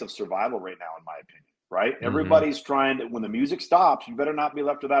race of survival right now, in my opinion. Right? Mm-hmm. Everybody's trying to, when the music stops, you better not be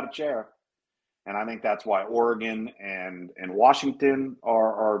left without a chair. And I think that's why Oregon and Washington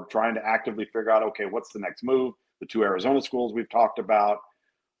are trying to actively figure out, okay, what's the next move? The 2 Arizona schools we've talked about.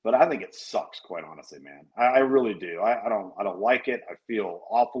 But I think it sucks, quite honestly, man. I really do. I don't like it. I feel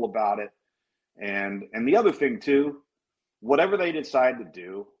awful about it. And the other thing, too, whatever they decide to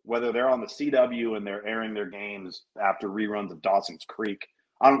do, whether they're on the CW and they're airing their games after reruns of Dawson's Creek,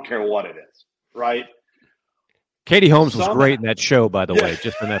 I don't care what it is, right? Katie Holmes was great in that show, by the way,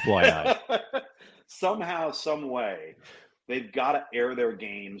 just an FYI. Somehow, some way, they've got to air their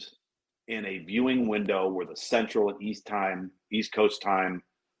games in a viewing window where the Central and East Coast time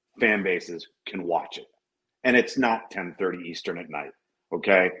fan bases can watch it. And it's not 10:30 Eastern at night,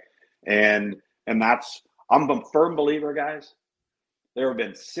 okay? And that's, I'm a firm believer, guys. There have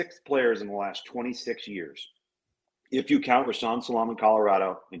been 6 players in the last 26 years, if you count Rashawn Salam in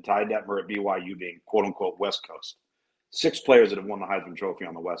Colorado and Ty Detmer at BYU being quote-unquote West Coast. 6 players that have won the Heisman Trophy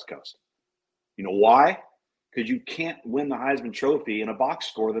on the West Coast. You know why? Because you can't win the Heisman Trophy in a box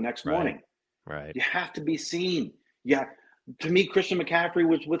score the next morning. Right. You have to be seen. Yeah. To me, Christian McCaffrey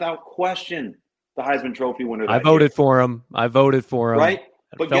was without question the Heisman Trophy winner. I voted for him. Right.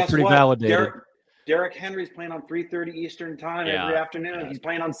 But felt pretty validated. Derrick Henry's playing on 3:30 Eastern time every afternoon. Yeah. He's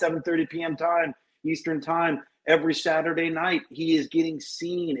playing on 7:30 p.m. time, Eastern time. every Saturday night he is getting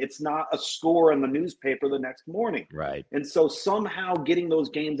seen. It's not a score in the newspaper the next morning. Right. And so somehow getting those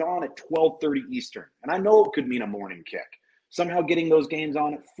games on at 12:30 Eastern, and I know it could mean a morning kick, somehow getting those games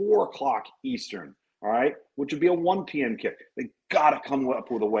on at 4 o'clock Eastern, all right, which would be a 1 p.m. kick. They got to come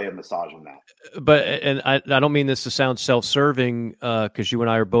up with a way of massaging that. But, and I don't mean this to sound self-serving because you and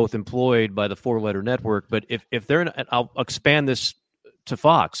I are both employed by the 4-letter network, but if they're, I'll expand this to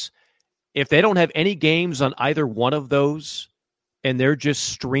Fox, if they don't have any games on either one of those and they're just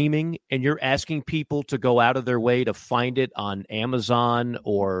streaming and you're asking people to go out of their way to find it on Amazon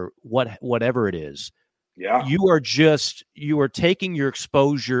or whatever it is, yeah, you are taking your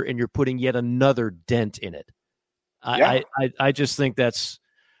exposure and you're putting yet another dent in it. I just think that's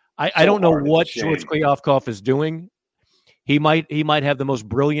I don't know what George Kliavkoff is doing. He might have the most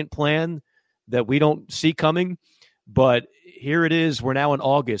brilliant plan that we don't see coming, but here it is. We're now in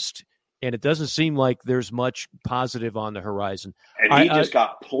August, and it doesn't seem like there's much positive on the horizon. And he just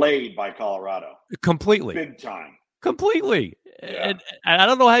got played by Colorado completely, big time, completely. Yeah. And I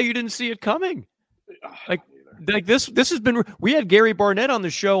don't know how you didn't see it coming. Like this has been. We had Gary Barnett on the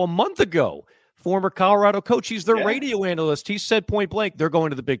show a month ago. Former Colorado coach. He's their radio analyst. He said point blank, they're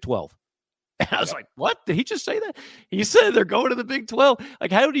going to the Big 12. And I was like, what? Did he just say that? He said they're going to the Big 12.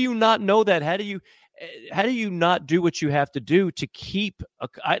 Like, how do you not know that? How do you not do what you have to do to keep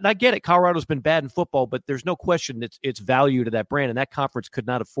I get it. Colorado's been bad in football, but there's no question it's value to that brand. And that conference could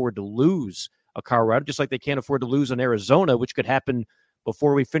not afford to lose a Colorado, just like they can't afford to lose an Arizona, which could happen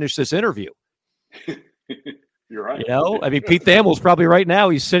before we finish this interview. You're right. You know, I mean, Pete Thamel's probably right now.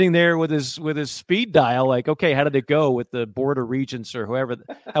 He's sitting there with his speed dial, like, okay, how did it go with the Board of Regents or however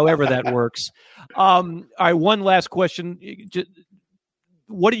that works? All right, one last question: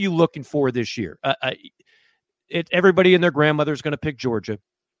 what are you looking for this year? Everybody and their grandmother is going to pick Georgia.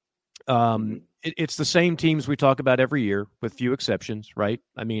 It's the same teams we talk about every year, with few exceptions, right?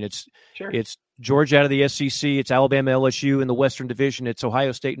 I mean, it's Georgia out of the SEC, it's Alabama, LSU in the Western Division, it's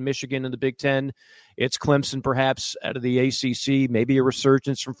Ohio State and Michigan in the Big Ten, it's Clemson perhaps out of the ACC, maybe a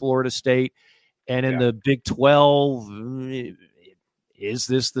resurgence from Florida State, and in the Big 12, is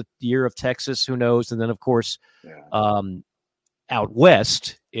this the year of Texas? Who knows? And then, of course, out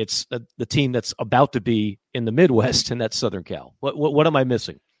west, it's the team that's about to be in the Midwest, and that's Southern Cal. What am I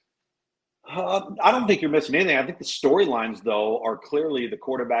missing? I don't think you're missing anything. I think the storylines, though, are clearly the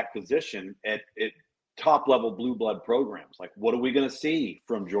quarterback position at top-level blue blood programs. Like, what are we going to see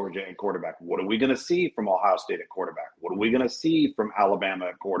from Georgia at quarterback? What are we going to see from Ohio State at quarterback? What are we going to see from Alabama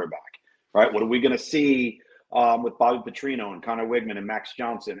at quarterback? Right? What are we going to see with Bobby Petrino and Connor Wigman and Max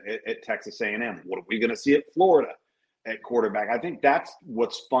Johnson at Texas A&M? What are we going to see at Florida at quarterback? I think that's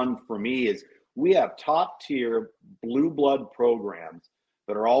what's fun for me is we have top-tier blue blood programs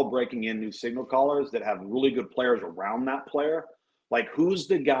that are all breaking in new signal callers that have really good players around that player. Like, who's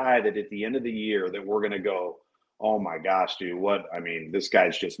the guy that at the end of the year that we're going to go, oh my gosh, dude, this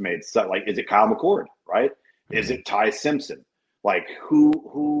guy's just made such, like, is it Kyle McCord, right? Is it Ty Simpson? Like,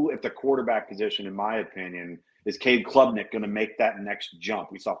 who at the quarterback position, in my opinion, is Cade Klubnik going to make that next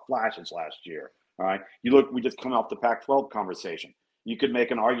jump? We saw flashes last year, all right? You look, we just come off the Pac-12 conversation. You could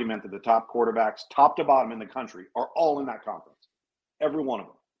make an argument that the top quarterbacks, top to bottom in the country, are all in that conference. Every one of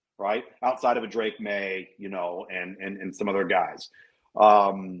them, right? Outside of a Drake May, and some other guys.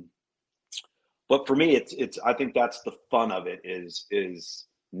 But for me, it's I think that's the fun of it is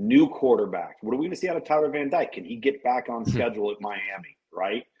new quarterbacks. What are we going to see out of Tyler Van Dyke? Can he get back on schedule at Miami,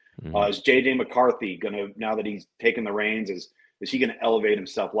 right? Is J.J. McCarthy going to, now that he's taken the reins, is he going to elevate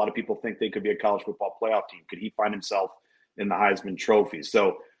himself? A lot of people think they could be a college football playoff team. Could he find himself in the Heisman Trophy?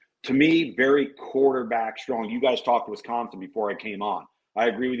 So, to me, very quarterback strong. You guys talked to Wisconsin before I came on. I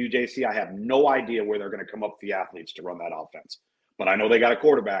agree with you, JC. I have no idea where they're going to come up with the athletes to run that offense. But I know they got a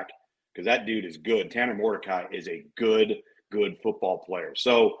quarterback because that dude is good. Tanner Mordecai is a good football player.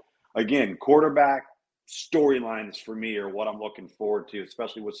 So, again, quarterback storylines for me are what I'm looking forward to,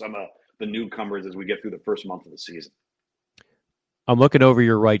 especially with some of the newcomers as we get through the first month of the season. I'm looking over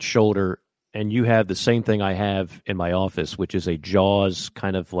your right shoulder, and you have the same thing I have in my office, which is a Jaws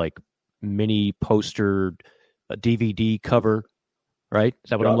kind of like mini poster DVD cover, right? Is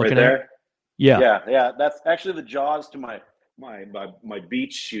that what I'm looking at? Yeah. That's actually the Jaws to my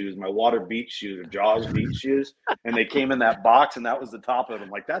beach shoes, my water beach shoes, or Jaws beach shoes, and they came in that box, and that was the top of them.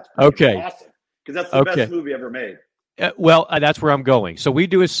 Like, that's awesome because that's the best movie ever made. Well, that's where I'm going. So we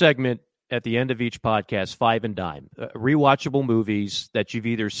do a segment at the end of each podcast, Five and Dime, rewatchable movies that you've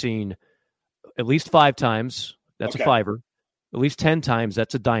either seen at least 5 times, that's a fiver. At least 10 times,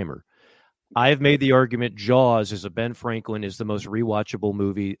 that's a dimer. I have made the argument Jaws is a Ben Franklin is the most rewatchable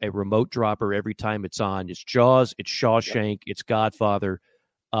movie, a remote dropper every time it's on. It's Jaws, it's Shawshank, it's Godfather.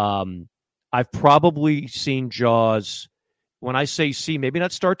 I've probably seen Jaws. When I say see, maybe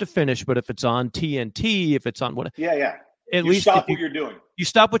not start to finish, but if it's on TNT, if it's on what, At least stop what you're doing. You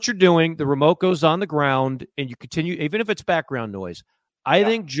stop what you're doing. The remote goes on the ground, and you continue, even if it's background noise. I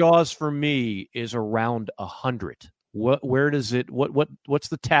think Jaws for me is around 100. Where does it? What's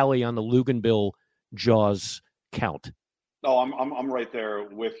the tally on the Luginbill Jaws count? Oh, I'm right there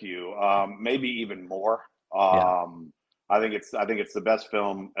with you. Maybe even more. I think it's the best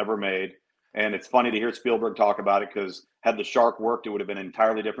film ever made, and it's funny to hear Spielberg talk about it because had the shark worked, it would have been an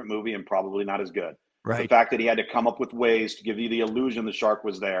entirely different movie and probably not as good. Right. The fact that he had to come up with ways to give you the illusion the shark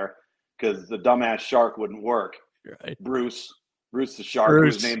was there because the dumbass shark wouldn't work. Right. Bruce the shark, who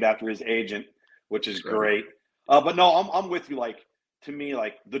was named after his agent, which is great. But no, I'm with you. Like, to me,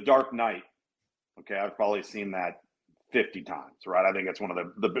 like The Dark Knight. Okay, I've probably seen that 50 times, right? I think it's one of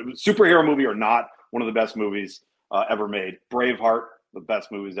the superhero movie or not, one of the best movies ever made. Braveheart, the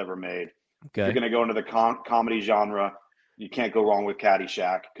best movies ever made. Okay. If you're going to go into the comedy genre, you can't go wrong with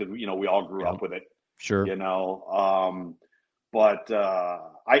Caddyshack because, we all grew up with it. Sure.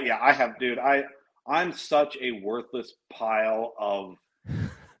 I'm such a worthless pile of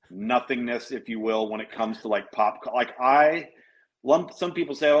nothingness, if you will, when it comes to like pop. Like some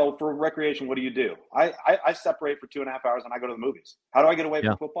people say, "Oh, for recreation, what do you do?" I separate for 2.5 hours and I go to the movies. How do I get away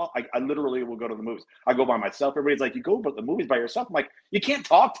from football? I literally will go to the movies. I go by myself. Everybody's like, "You go to the movies by yourself." I'm like, "You can't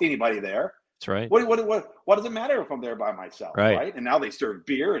talk to anybody there." That's right. What does it matter if I'm there by myself, right? And now they serve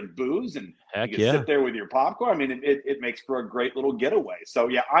beer and booze, and you can sit there with your popcorn. I mean, it makes for a great little getaway. So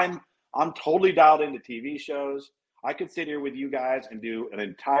yeah, I'm totally dialed into TV shows. I could sit here with you guys and do an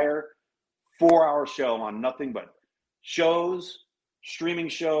entire 4-hour show on nothing but shows, streaming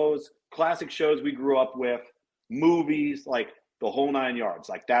shows, classic shows we grew up with, movies, like the whole 9 yards.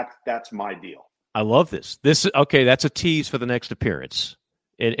 Like that's my deal. I love this. Okay. That's a tease for the next appearance.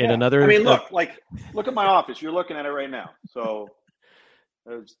 In another, I mean, look at my office. You're looking at it right now. So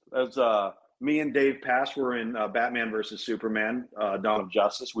as me and Dave Pass were in Batman versus Superman, Dawn of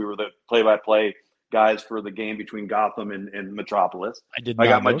Justice. We were the play-by-play guys for the game between Gotham and Metropolis. I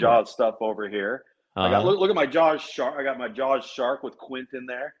got my Jaws stuff over here. I got look at my Jaws shark. I got my Jaws shark with Quint in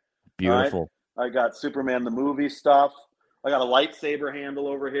there. Beautiful. Right? I got Superman the movie stuff. I got a lightsaber handle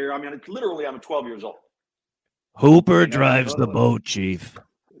over here. I mean, I'm 12 years old. Hooper drives the boat, Chief.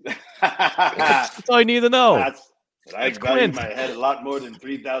 That's all you need to know. I value my head a lot more than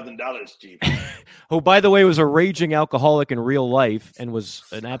 $3,000, Chief. Who, by the way, was a raging alcoholic in real life and was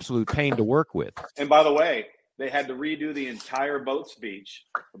an absolute pain to work with. And by the way, they had to redo the entire boat speech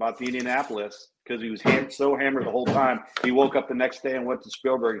about the Indianapolis because he was so hammered the whole time. He woke up the next day and went to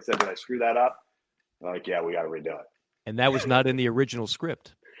Spielberg and said, "Did I screw that up?" I'm like, yeah, we got to redo it. And that was not in the original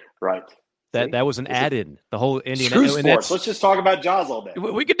script. Right. That was an add-in. The whole Indianapolis. Let's just talk about Jaws all day.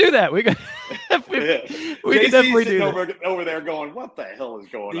 We could do that. We could definitely do that. Over there going, what the hell is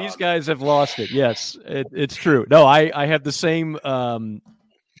going on? These guys have lost it. Yes, it's true. No, I have the same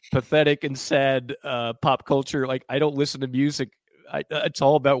pathetic and sad pop culture. Like, I don't listen to music. It's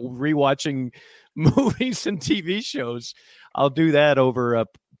all about rewatching movies and TV shows. I'll do that over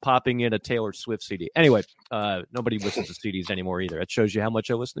popping in a Taylor Swift CD. Anyway, nobody listens to CDs anymore either. That shows you how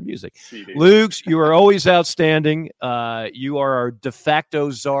much I listen to music. Lugs, you are always outstanding. You are our de facto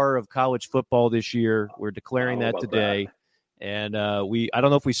czar of college football this year. We're declaring that today. And I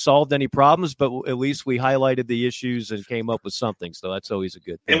don't know if we solved any problems, but at least we highlighted the issues and came up with something. So that's always a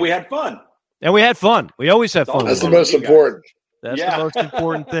good thing. And we had fun. We always have fun. That's the most important. That's the most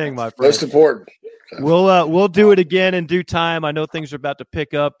important thing, my friend. Most important. We'll do it again in due time. I know things are about to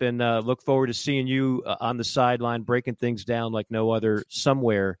pick up, and look forward to seeing you on the sideline, breaking things down like no other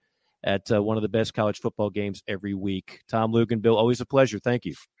somewhere at one of the best college football games every week. Tom Luginbill, always a pleasure. Thank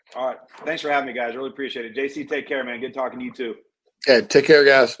you. All right. Thanks for having me, guys. Really appreciate it. JC, take care, man. Good talking to you, too. Yeah, take care,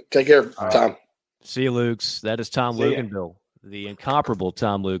 guys. Take care, Tom. Right. See you, Luke's. That is Tom Luginbill, the incomparable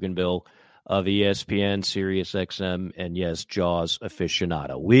Tom Luginbill of ESPN, Sirius XM, and yes, Jaws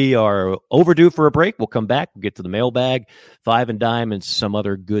aficionado. We are overdue for a break. We'll come back. We'll get to the mailbag, Five and Dime, and some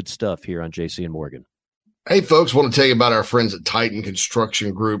other good stuff here on JC and Morgan. Hey, folks, want to tell you about our friends at Titan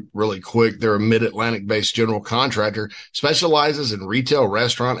Construction Group really quick. They're a Mid-Atlantic-based general contractor, specializes in retail,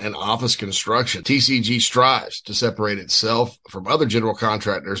 restaurant, and office construction. TCG strives to separate itself from other general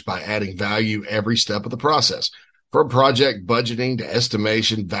contractors by adding value every step of the process. From project budgeting to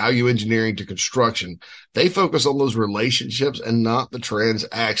estimation, value engineering to construction, they focus on those relationships and not the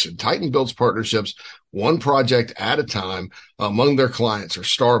transaction. Titan builds partnerships one project at a time. Among their clients are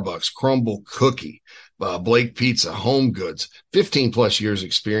Starbucks, Crumble Cookie, Blake Pizza, Home Goods, 15 plus years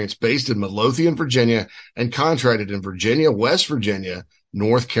experience, based in Midlothian, Virginia, and contracted in Virginia, West Virginia,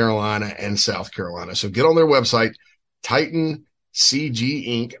 North Carolina, and South Carolina. So get on their website,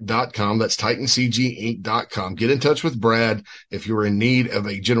 TitanCGinc.com. That's TitanCGinc.com. Get in touch with Brad if you're in need of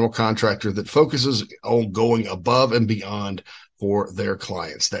a general contractor that focuses on going above and beyond for their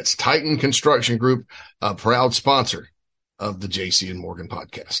clients. That's Titan Construction Group, a proud sponsor of the JC and Morgan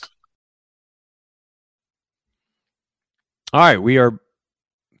podcast. All right, we are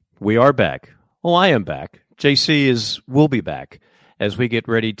back. Well, I am back. JC will be back as we get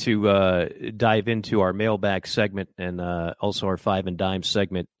ready to dive into our mailbag segment and also our Five and Dime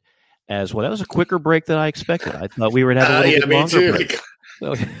segment as well. That was a quicker break than I expected. I thought we were going to have a little bit longer break.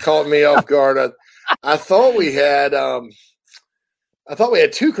 Caught me off guard. I thought we had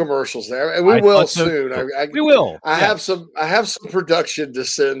two commercials there, and we will soon. We will. I have some production to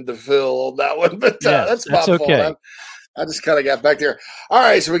send to Phil on that one, but that's my fault. I just kind of got back there. All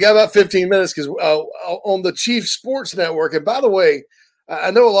right, so we got about 15 minutes because on the Chief Sports Network. And by the way, I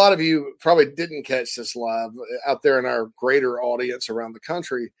know a lot of you probably didn't catch this live out there in our greater audience around the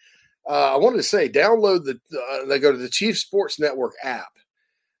country. I wanted to say, download they go to the Chief Sports Network app,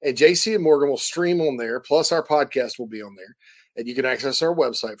 and JC and Morgan will stream on there. Plus, our podcast will be on there, and you can access our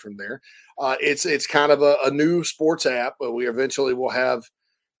website from there. It's kind of a new sports app, but we eventually will have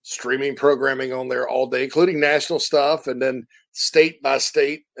streaming programming on there all day, including national stuff, and then state by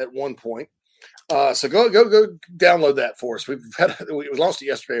state at one point. So go download that for us. We launched it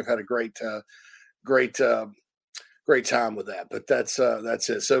yesterday. We've had a great time with that. But that's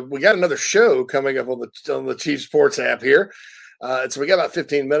it. So we got another show coming up on the Chief Sports app here. So we got about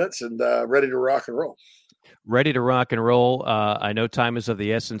 15 minutes and ready to rock and roll. Ready to rock and roll. I know time is of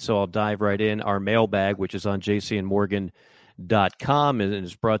the essence, so I'll dive right in. Our mailbag, which is on JCandMorgan.com, and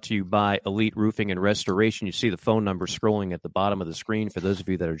is brought to you by Elite Roofing and Restoration. You see the phone number scrolling at the bottom of the screen. For those of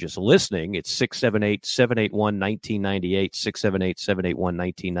you that are just listening, it's 678-781-1998,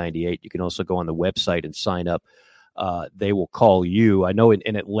 678-781-1998. You can also go on the website and sign up. They will call you. I know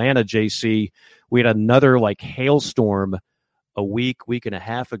in Atlanta, JC, we had another hailstorm a week and a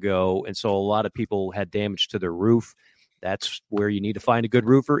half ago, and so a lot of people had damage to their roof. That's where you need to find a good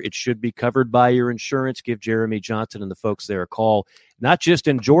roofer. It should be covered by your insurance. Give Jeremy Johnson and the folks there a call. Not just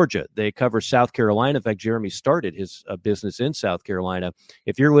in Georgia. They cover South Carolina. In fact, Jeremy started his business in South Carolina.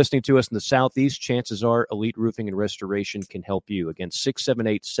 If you're listening to us in the Southeast, chances are Elite Roofing and Restoration can help you. Again,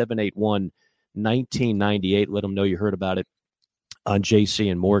 678-781-1998. Let them know you heard about it on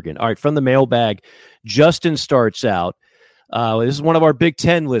JC and Morgan. All right, from the mailbag, Justin starts out. This is one of our Big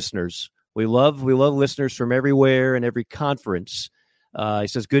Ten listeners. We love listeners from everywhere and every conference. He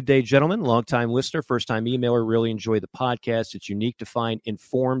says, good day, gentlemen. Longtime listener, first-time emailer. Really enjoy the podcast. It's unique to find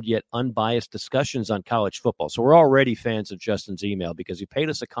informed yet unbiased discussions on college football. So we're already fans of Justin's email because he paid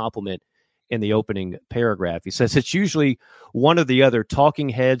us a compliment in the opening paragraph. He says it's usually one or the other, talking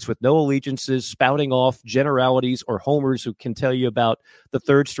heads with no allegiances, spouting off generalities, or homers who can tell you about the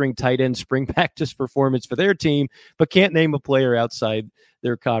third-string tight end spring practice performance for their team, but can't name a player outside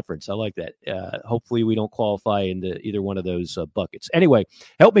their conference. I like that. Hopefully we don't qualify into either one of those buckets. Anyway,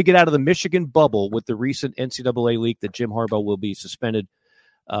 help me get out of the Michigan bubble with the recent NCAA leak that Jim Harbaugh will be suspended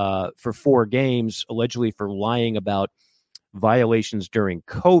for 4 games, allegedly for lying about violations during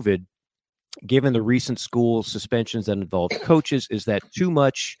COVID. Given the recent school suspensions that involved coaches, is that too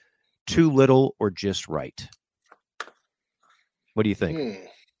much, too little, or just right? What do you think?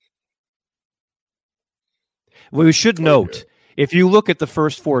 Well, we should note, if you look at the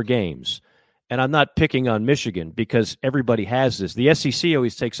first 4 games, and I'm not picking on Michigan because everybody has this. The SEC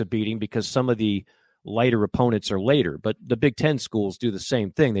always takes a beating because some of the lighter opponents are later, but the Big Ten schools do the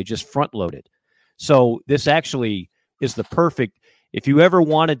same thing. They just front load it. So this actually is the perfect. If you ever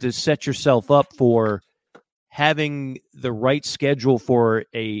wanted to set yourself up for having the right schedule for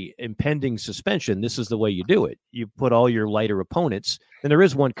a impending suspension, this is the way you do it. You put all your lighter opponents, and there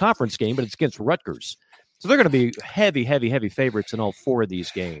is one conference game, but it's against Rutgers. So they're going to be heavy favorites in all 4 of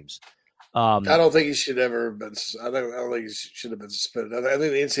these games. I don't think he should ever have been. I don't think he should have been suspended. I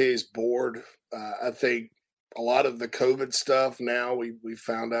think the NCAA is bored. I think a lot of the COVID stuff now we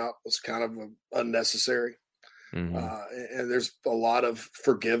found out was kind of unnecessary. Mm-hmm. And there's a lot of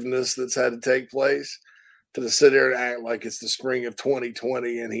forgiveness that's had to take place to sit there and act like it's the spring of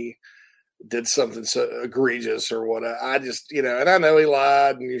 2020 and he did something so egregious or what. I just, and I know he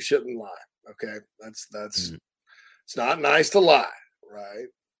lied and you shouldn't lie. Okay. That's, It's not nice to lie, right?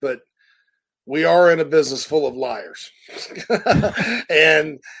 But we are in a business full of liars,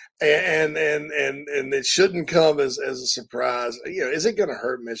 and it shouldn't come as a surprise. Is it going to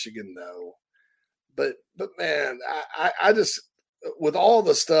hurt Michigan? No, but man, I just, with all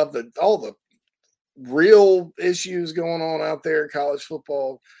the stuff, that all the real issues going on out there in college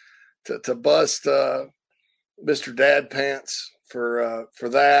football, to bust Mr. Dad Pants for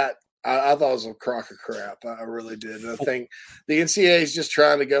that. I thought it was a crock of crap. I really did. And I think the NCAA is just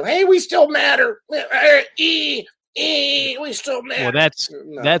trying to go, hey, we still matter. We still matter. Well,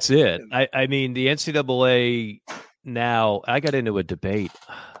 that's it. I mean, the NCAA now, I got into a debate.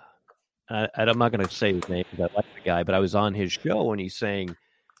 I'm not going to say his name because I like the guy, but I was on his show and he's saying,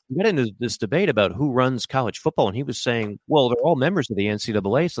 we got into this debate about who runs college football. And he was saying, well, they're all members of the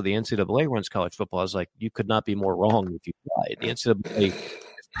NCAA, so the NCAA runs college football. I was like, you could not be more wrong if you tried. The NCAA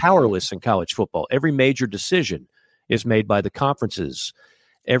is powerless in college football. Every major decision is made by the conferences.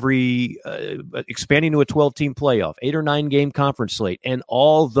 Every expanding to a 12-team playoff, 8 or 9 game conference slate, and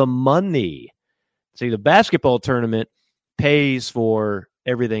all the money. See, the basketball tournament pays for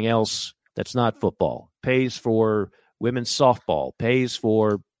everything else that's not football, pays for women's softball, pays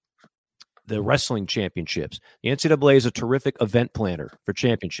for the wrestling championships. The NCAA is a terrific event planner for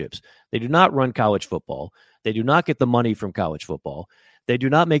championships. They do not run college football. They do not get the money from college football. They do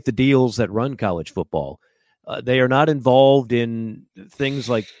not make the deals that run college football. They are not involved in things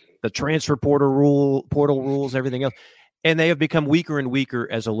like the transfer portal rules, everything else. And they have become weaker and weaker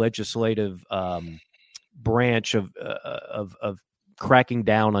as a legislative branch of cracking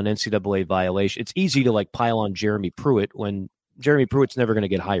down on NCAA violation. It's easy to pile on Jeremy Pruitt when Jeremy Pruitt's never going to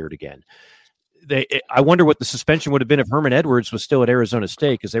get hired again. I wonder what the suspension would have been if Herman Edwards was still at Arizona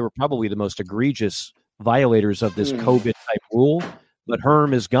State, because they were probably the most egregious violators of this COVID-type rule. But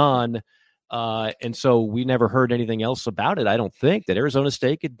Herm is gone, and so we never heard anything else about it. I don't think that Arizona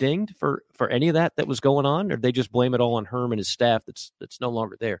State get dinged for any of that was going on, or they just blame it all on Herm and his staff that's no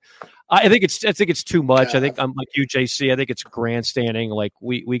longer there. I think it's too much. I think I'm like you, JC. I think it's grandstanding. Like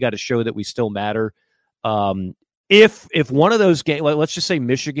we got to show that we still matter. If one of those games, let's just say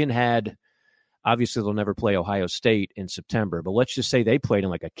Michigan had, obviously they'll never play Ohio State in September, but let's just say they played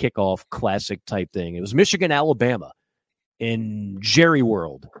in like a kickoff classic type thing. It was Michigan, Alabama in Jerry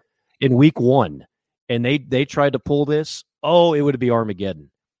World in week 1. And they tried to pull this. Oh, it would be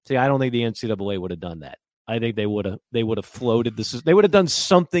Armageddon. See, I don't think the NCAA would have done that. I think they would have floated this. They would have done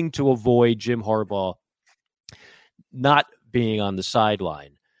something to avoid Jim Harbaugh not being on the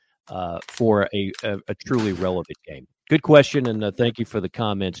sideline for a truly relevant game. Good question, and thank you for the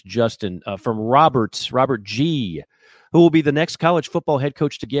comments, Justin. From Robert G., who will be the next college football head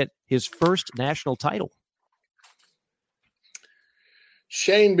coach to get his first national title?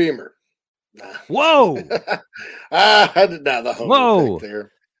 Shane Beamer. Whoa! I did not the homer pick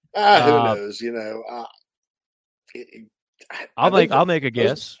there. Who knows? I'll make a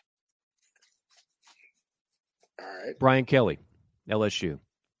guess. All right, Brian Kelly, LSU.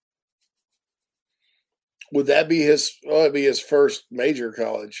 Would that be his? Well, it'd be his first major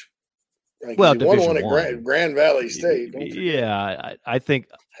college. Well, he won one at Grand Valley State. Yeah, I think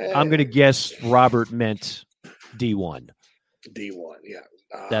I'm going to guess Robert meant D1. D1, yeah.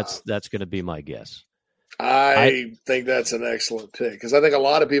 That's going to be my guess. I think that's an excellent pick because I think a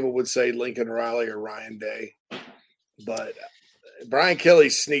lot of people would say Lincoln Riley or Ryan Day, but Brian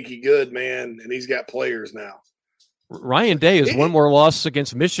Kelly's sneaky good, man, and he's got players now. Ryan Day is one more loss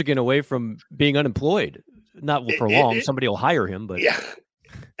against Michigan away from being unemployed. Not for long. Somebody will hire him, but yeah.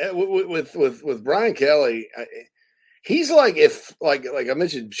 With Brian Kelly, he's like I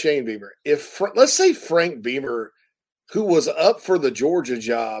mentioned Shane Beamer. If let's say Frank Beamer, who was up for the Georgia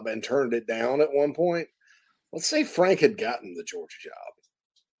job and turned it down at one point, let's say Frank had gotten the Georgia job,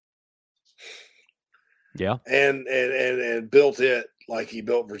 yeah, and built it like he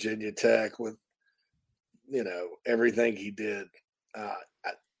built Virginia Tech with everything he did.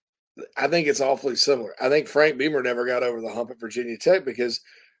 I think it's awfully similar. I think Frank Beamer never got over the hump at Virginia Tech because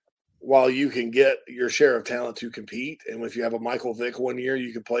while you can get your share of talent to compete, and if you have a Michael Vick one year,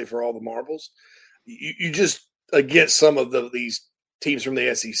 you can play for all the marbles. You just against some of these teams from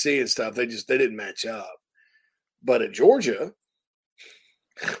the SEC and stuff, they didn't match up. But at Georgia,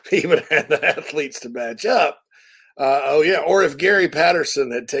 he even had the athletes to match up. Or if Gary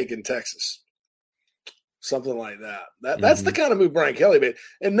Patterson had taken Texas. Something like that. That's the kind of move Brian Kelly made.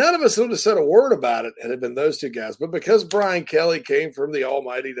 And none of us would have said a word about it had it been those two guys. But because Brian Kelly came from the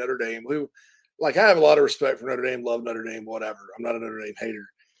almighty Notre Dame, who, I have a lot of respect for Notre Dame, love Notre Dame, whatever. I'm not a Notre Dame hater.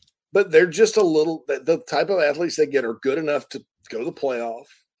 But they're just the type of athletes they get are good enough to go to the playoff,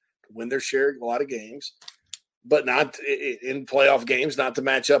 to win their share of a lot of games. but not in playoff games, not to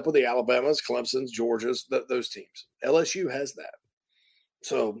match up with the Alabamas, Clemsons, Georgias, those teams. LSU has that.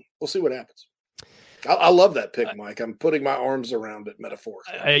 So we'll see what happens. I love that pick, Mike. I'm putting my arms around it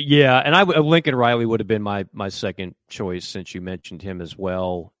metaphorically. Yeah, and Lincoln Riley would have been my second choice since you mentioned him as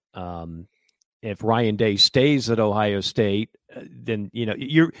well. If Ryan Day stays at Ohio State, then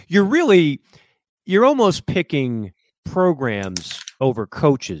you're almost picking programs over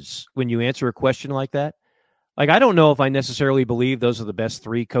coaches when you answer a question like that. Like, I don't know if I necessarily believe those are the best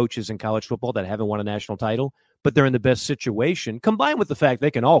 3 coaches in college football that haven't won a national title, but they're in the best situation, combined with the fact they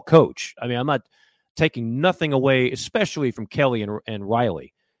can all coach. I mean, I'm not taking nothing away, especially from Kelly and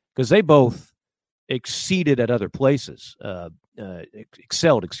Riley, because they both exceeded at other places,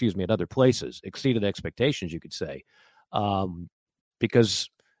 excelled at other places, exceeded expectations, you could say, because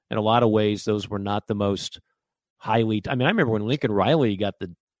in a lot of ways, those were not the most highly. I mean, I remember when Lincoln Riley got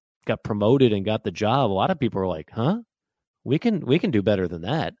promoted and got the job. A lot of people were like, "Huh, we can do better than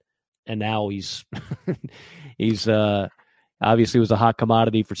that." And now he's obviously was a hot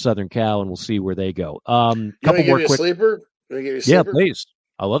commodity for Southern Cal, and we'll see where they go. Couple more quick sleeper. Yeah, please.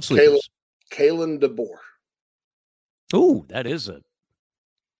 I love sleepers. Kalen DeBoer. Ooh,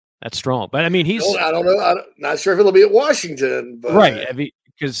 that's strong. But I mean, I don't know. I'm not sure if it'll be at Washington, but right. I mean,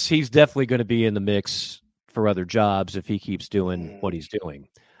 because he's definitely going to be in the mix for other jobs if he keeps doing what he's doing.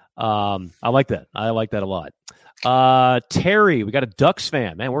 I like that. I like that a lot. Terry, we got a Ducks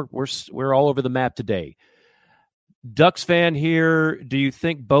fan. Man, we're all over the map today. Ducks fan here. Do you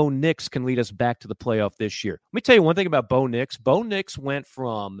think Bo Nix can lead us back to the playoff this year? Let me tell you one thing about Bo Nix. Bo Nix went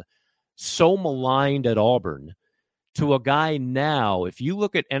from so maligned at Auburn to a guy now, if you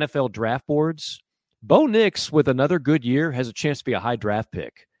look at NFL draft boards, Bo Nix with another good year has a chance to be a high draft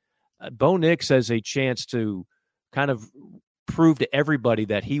pick. Bo Nix has a chance to kind of prove to everybody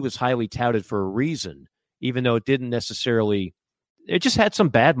that he was highly touted for a reason, even though it didn't necessarily. It just had some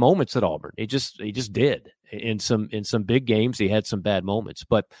bad moments at Auburn. He just did in some big games. He had some bad moments.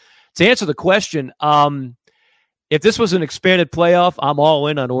 But to answer the question, if this was an expanded playoff, I'm all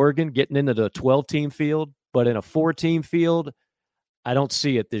in on Oregon getting into the 12-team field. But in a 4-team field, I don't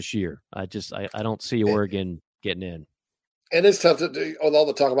see it this year. I don't see Oregon getting in. And it's tough to do, with all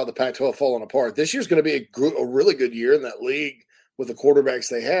the talk about the Pac-12 falling apart. This year's going to be a really good year in that league with the quarterbacks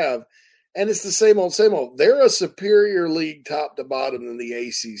they have. And it's the same old, same old. They're a superior league top to bottom than the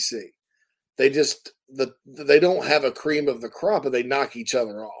ACC. They don't have a cream of the crop, and they knock each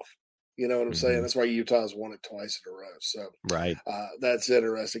other off. You know what I'm saying? That's why Utah's won it twice in a row. So right, that's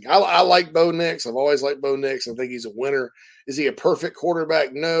interesting. I like Bo Nix. I've always liked Bo Nix. I think he's a winner. Is he a perfect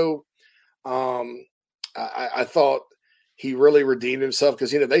quarterback? No. I thought he really redeemed himself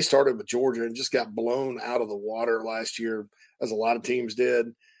because they started with Georgia and just got blown out of the water last year, as a lot of teams did.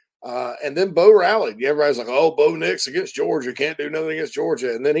 And then Bo rallied. Everybody's like, "Oh, Bo Nix against Georgia, can't do nothing against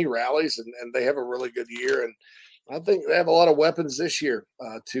Georgia." And then he rallies, and they have a really good year. And I think they have a lot of weapons this year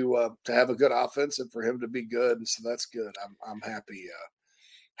to have a good offense and for him to be good. And so that's good. I'm happy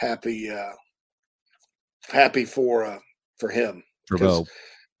for him. For Bo.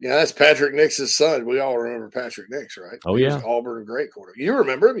 Yeah, that's Patrick Nix's son. We all remember Patrick Nix, right? Oh, he yeah. was Auburn, great quarterback. You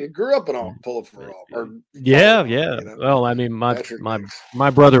remember him? You grew up in Auburn, pulling for Auburn. Yeah. Well, I mean, my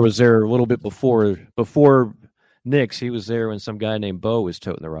brother was there a little bit before Nix. He was there when some guy named Bo was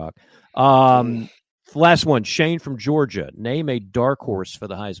toting the rock. Last one, Shane from Georgia. Name a dark horse for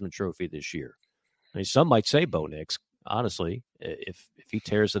the Heisman Trophy this year. I mean, some might say Bo Nix, honestly, if he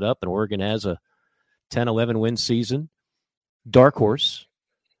tears it up and Oregon has a 10-11 win season. Dark horse.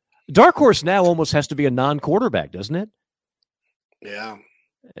 Dark horse now almost has to be a non-quarterback, doesn't it? Yeah.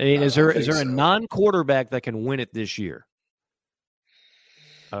 I mean, is there a non-quarterback that can win it this year?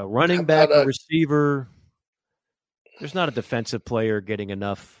 A running back, a receiver. There's not a defensive player getting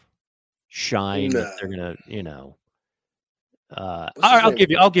enough shine that they're gonna,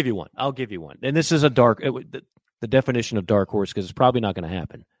 I'll give you one. And this is the definition of dark horse, because it's probably not going to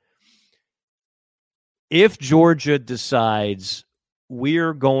happen. If Georgia decides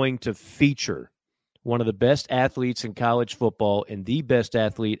we're going to feature one of the best athletes in college football and the best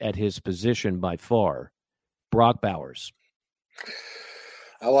athlete at his position by far, Brock Bowers.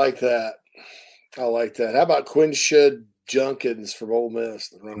 I like that. How about Quinshad Junkins from Ole Miss?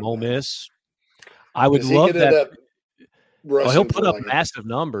 From Ole Miss. I would love that. He'll put up massive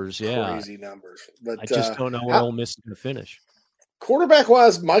numbers. Yeah. Crazy numbers. But I just don't know where Ole Miss is going to finish.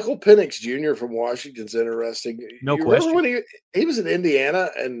 Quarterback-wise, Michael Penix Jr. from Washington's interesting. No question. Remember when he was in Indiana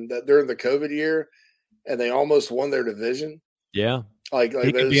and during the COVID year, and they almost won their division? Yeah. Like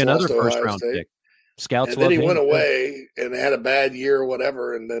he could be another first-round pick. Scouts and then he went away and had a bad year or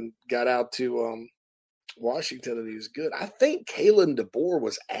whatever, and then got out to Washington, and he was good. I think Kalen DeBoer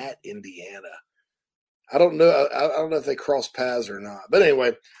was at Indiana. I don't know. I don't know if they crossed paths or not. But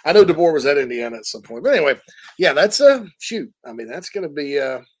anyway, I know DeBoer was at Indiana at some point. But anyway, yeah, that's a shoot. I mean, that's going to be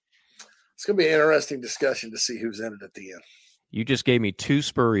it's going to be an interesting discussion to see who's in it at the end. You just gave me two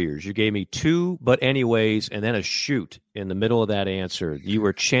Spurriers. You gave me two, but anyways, and then a shoot in the middle of that answer. You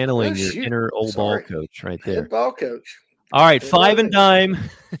were channeling your inner old ball coach right there. Head ball coach. All right, five and dime.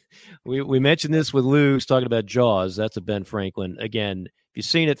 We mentioned this with Lou. He's talking about Jaws. That's a Ben Franklin. Again, if you've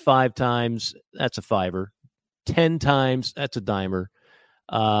seen it 5 times, that's a fiver. 10 times, that's a dimer.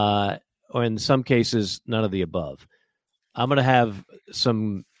 Or in some cases, none of the above. I'm going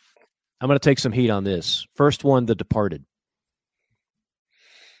to take some heat on this. First one, The Departed.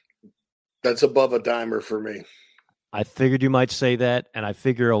 That's above a dimer for me. I figured you might say that, and I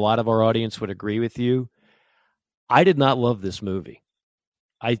figure a lot of our audience would agree with you. I did not love this movie.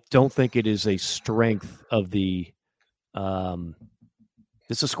 I don't think it is a strength of the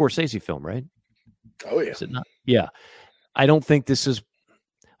this is a Scorsese film, right? Oh, yeah. Is it not? Yeah. I don't think this is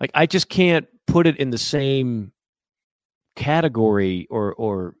like, I just can't put it in the same category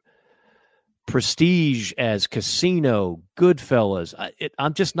or prestige as Casino, Goodfellas.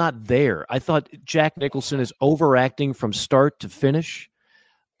 I'm just not there. I thought Jack Nicholson is overacting from start to finish.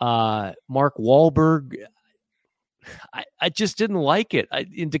 Mark Wahlberg, I just didn't like it.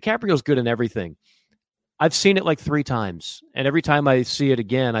 And DiCaprio's good in everything. I've seen it like 3 times, and every time I see it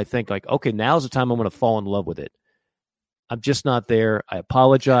again, I think like, okay, now's the time I'm going to fall in love with it. I'm just not there. I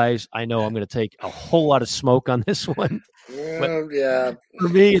apologize. I know I'm going to take a whole lot of smoke on this one. Yeah. For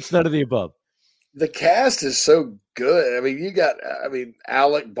me, it's none of the above. The cast is so good. I mean,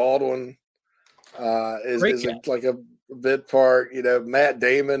 Alec Baldwin is like a bit part. You know, Matt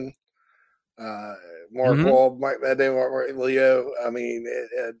Damon, Mark Wahlberg, Matt Damon, Mark Leo. I mean,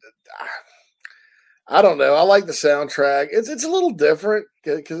 I don't know. I like the soundtrack. It's a little different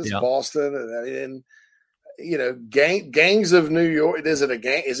because it's Boston, and you know, Gangs of New York. Is it a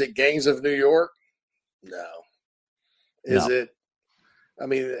gang? Is it Gangs of New York? No. Is it? I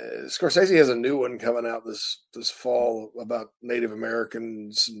mean, Scorsese has a new one coming out this fall about Native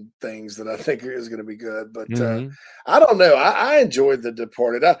Americans and things that I think is going to be good. But I don't know. I enjoyed The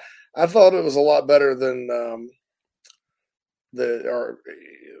Departed. I thought it was a lot better than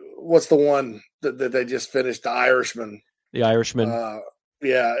what's the one that they just finished, The Irishman. The Irishman.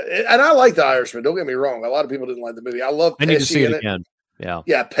 Yeah, and I like The Irishman. Don't get me wrong. A lot of people didn't like the movie. I love Pesci. I need to see it again.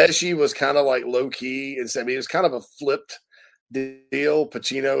 Yeah, Pesci was kind of like low key. I mean, it was kind of a flipped deal.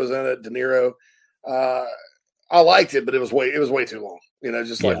 Pacino was in it. De Niro. I liked it, but it was way too long. You know,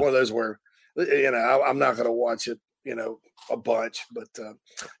 just like one of those where, you know, I'm not going to watch it, you know, a bunch. But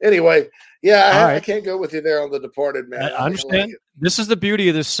anyway, I can't go with you there on The Departed, man. I understand. This is the beauty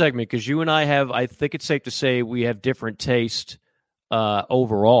of this segment, because you and I think it's safe to say we have different taste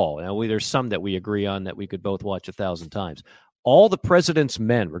overall. Now, there's some that we agree on that we could both watch 1,000 times. All the President's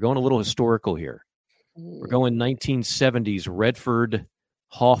Men. We're going a little historical here. We're going 1970s. Redford,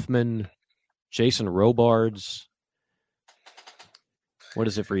 Hoffman, Jason Robards. What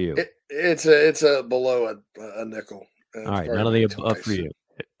is it for you? It's a below a nickel. All right, none of the above for you.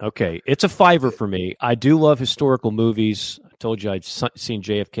 Okay, it's a fiver for me. I do love historical movies. I told you I'd seen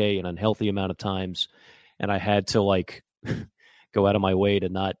JFK an unhealthy amount of times, and I had to like go out of my way to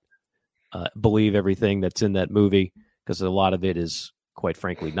not believe everything that's in that movie, because a lot of it is, quite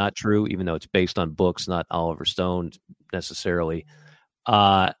frankly, not true, even though it's based on books, not Oliver Stone necessarily.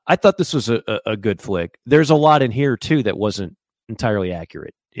 I thought this was a good flick. There's a lot in here, too, that wasn't entirely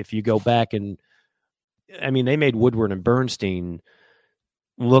accurate. If you go back and, I mean, they made Woodward and Bernstein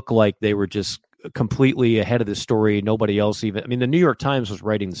look like they were just completely ahead of the story. Nobody else even, I mean, the New York Times was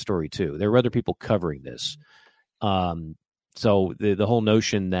writing the story, too. There were other people covering this. So the whole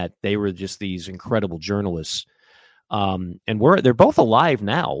notion that they were just these incredible journalists, and they're both alive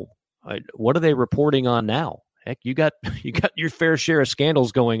now. What are they reporting on now? Heck, you got your fair share of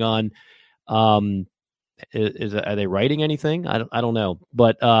scandals going on. Are they writing anything? I don't know,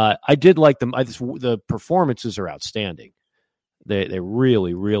 but I did like them. The performances are outstanding. They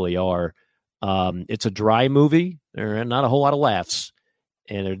really, really are. It's a dry movie. There are not a whole lot of laughs,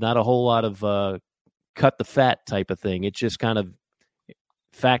 and there's not a whole lot of cut the fat type of thing. It's just kind of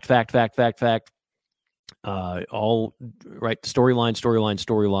fact. All right.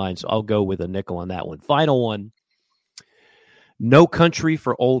 Storylines. I'll go with a nickel on that one. Final one. No Country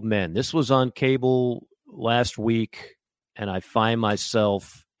for Old Men. This was on cable last week, and I find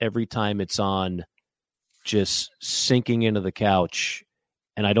myself every time it's on just sinking into the couch.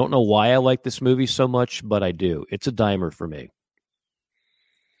 And I don't know why I like this movie so much, but I do. It's a dimer for me.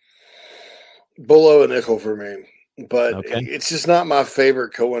 below a nickel for me. But Okay. it's just not my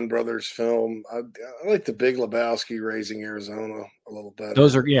favorite Coen Brothers film. I like The Big Lebowski, Raising Arizona a little better.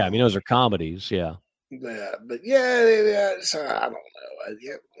 Those are comedies. Yeah. Yeah, but yeah. So I don't know.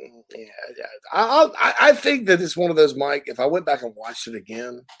 I think that it's one of those, Mike. If I went back and watched it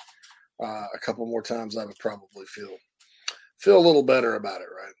again a couple more times, I would probably feel a little better about it.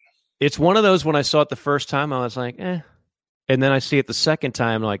 Right? It's one of those. When I saw it the first time, I was like, eh. And then I see it the second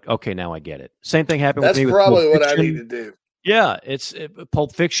time, like, okay, now I get it. Same thing happened with me with probably Pulp what Fiction. I need to do. Yeah,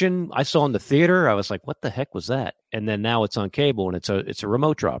 Pulp Fiction. I saw in the theater. I was like, what the heck was that? And then now it's on cable, and it's a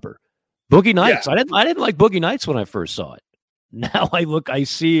remote dropper. Boogie Nights. Yeah. I didn't like Boogie Nights when I first saw it. Now I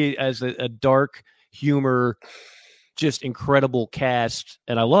see it as a dark humor, just incredible cast,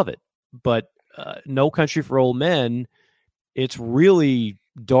 and I love it. But No Country for Old Men, it's really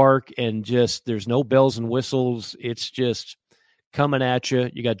dark and just there's no bells and whistles. It's just coming at you.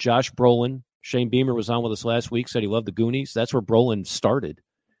 You got Josh Brolin. Shane Beamer was on with us last week, said he loved the Goonies. That's where Brolin started.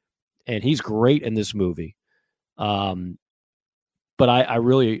 And he's great in this movie. But I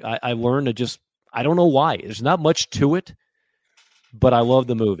learned to just, I don't know why. There's not much to it, but I love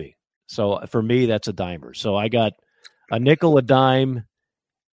the movie. So for me, that's a dimer. So I got a nickel, a dime,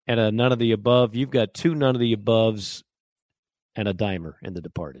 and a none of the above. You've got two none of the aboves and a dimer in The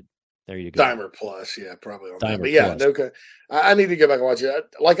Departed. There you go. Dimer plus, yeah, probably on Dimer that. But yeah, plus. okay. I need to go back and watch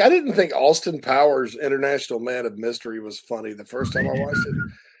it. I didn't think Austin Powers' International Man of Mystery was funny the first time I watched it.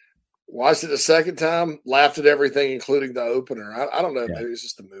 Watched it the second time, laughed at everything, including the opener. I don't know, maybe it's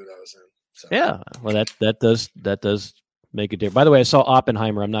just the mood I was in. So. Yeah, well, that does make a difference. By the way, I saw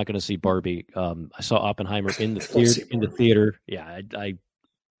Oppenheimer. I'm not going to see Barbie. I saw Oppenheimer in the theater. In the theater, yeah. I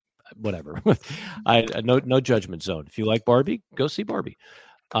whatever. I no judgment zone. If you like Barbie, go see Barbie.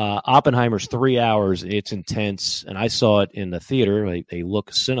 Oppenheimer's 3 hours. It's intense, and I saw it in the theater, a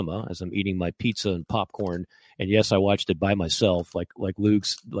Look Cinema, as I'm eating my pizza and popcorn. And yes, I watched it by myself, like Luke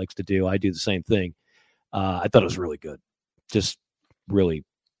likes to do. I do the same thing. I thought it was really good, just really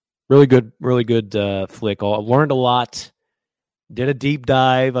good flick. I learned a lot. Did a deep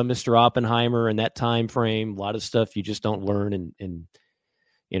dive on Mr. Oppenheimer in that time frame. A lot of stuff you just don't learn in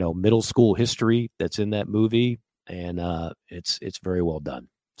middle school history that's in that movie, and it's very well done.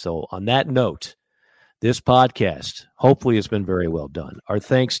 So on that note, this podcast hopefully has been very well done. Our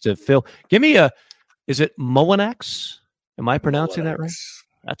thanks to Phil. Give me is it Mullinax? Am I pronouncing that right?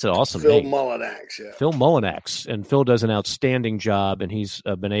 That's an awesome name. Phil Mullinax, yeah. Phil Mullinax. And Phil does an outstanding job, and he's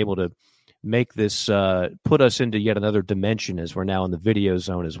been able to make this, put us into yet another dimension as we're now in the video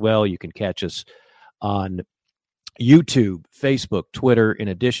zone as well. You can catch us on YouTube, Facebook, Twitter, in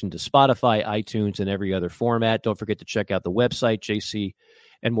addition to Spotify, iTunes, and every other format. Don't forget to check out the website,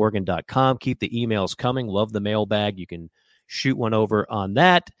 jcandmorgan.com. Keep the emails coming. Love the mailbag. You can shoot one over on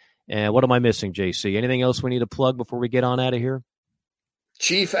that. And what am I missing, JC? Anything else we need to plug before we get on out of here?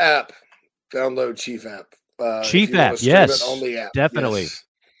 Chief app. Download Chief app. Chief app, yes. On the app. Definitely. Yes.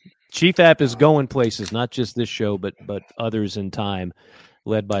 Chief app is going places, not just this show, but others in time,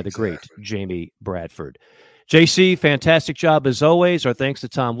 led by the great Jamie Bradford. JC, fantastic job as always. Our thanks to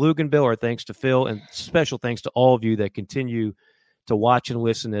Tom Luginbill, our thanks to Phil, and special thanks to all of you that continue to watch and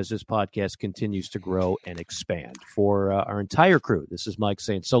listen as this podcast continues to grow and expand. For our entire crew, this is Mike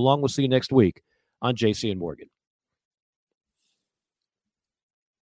saying so long. We'll see you next week on JC and Morgan.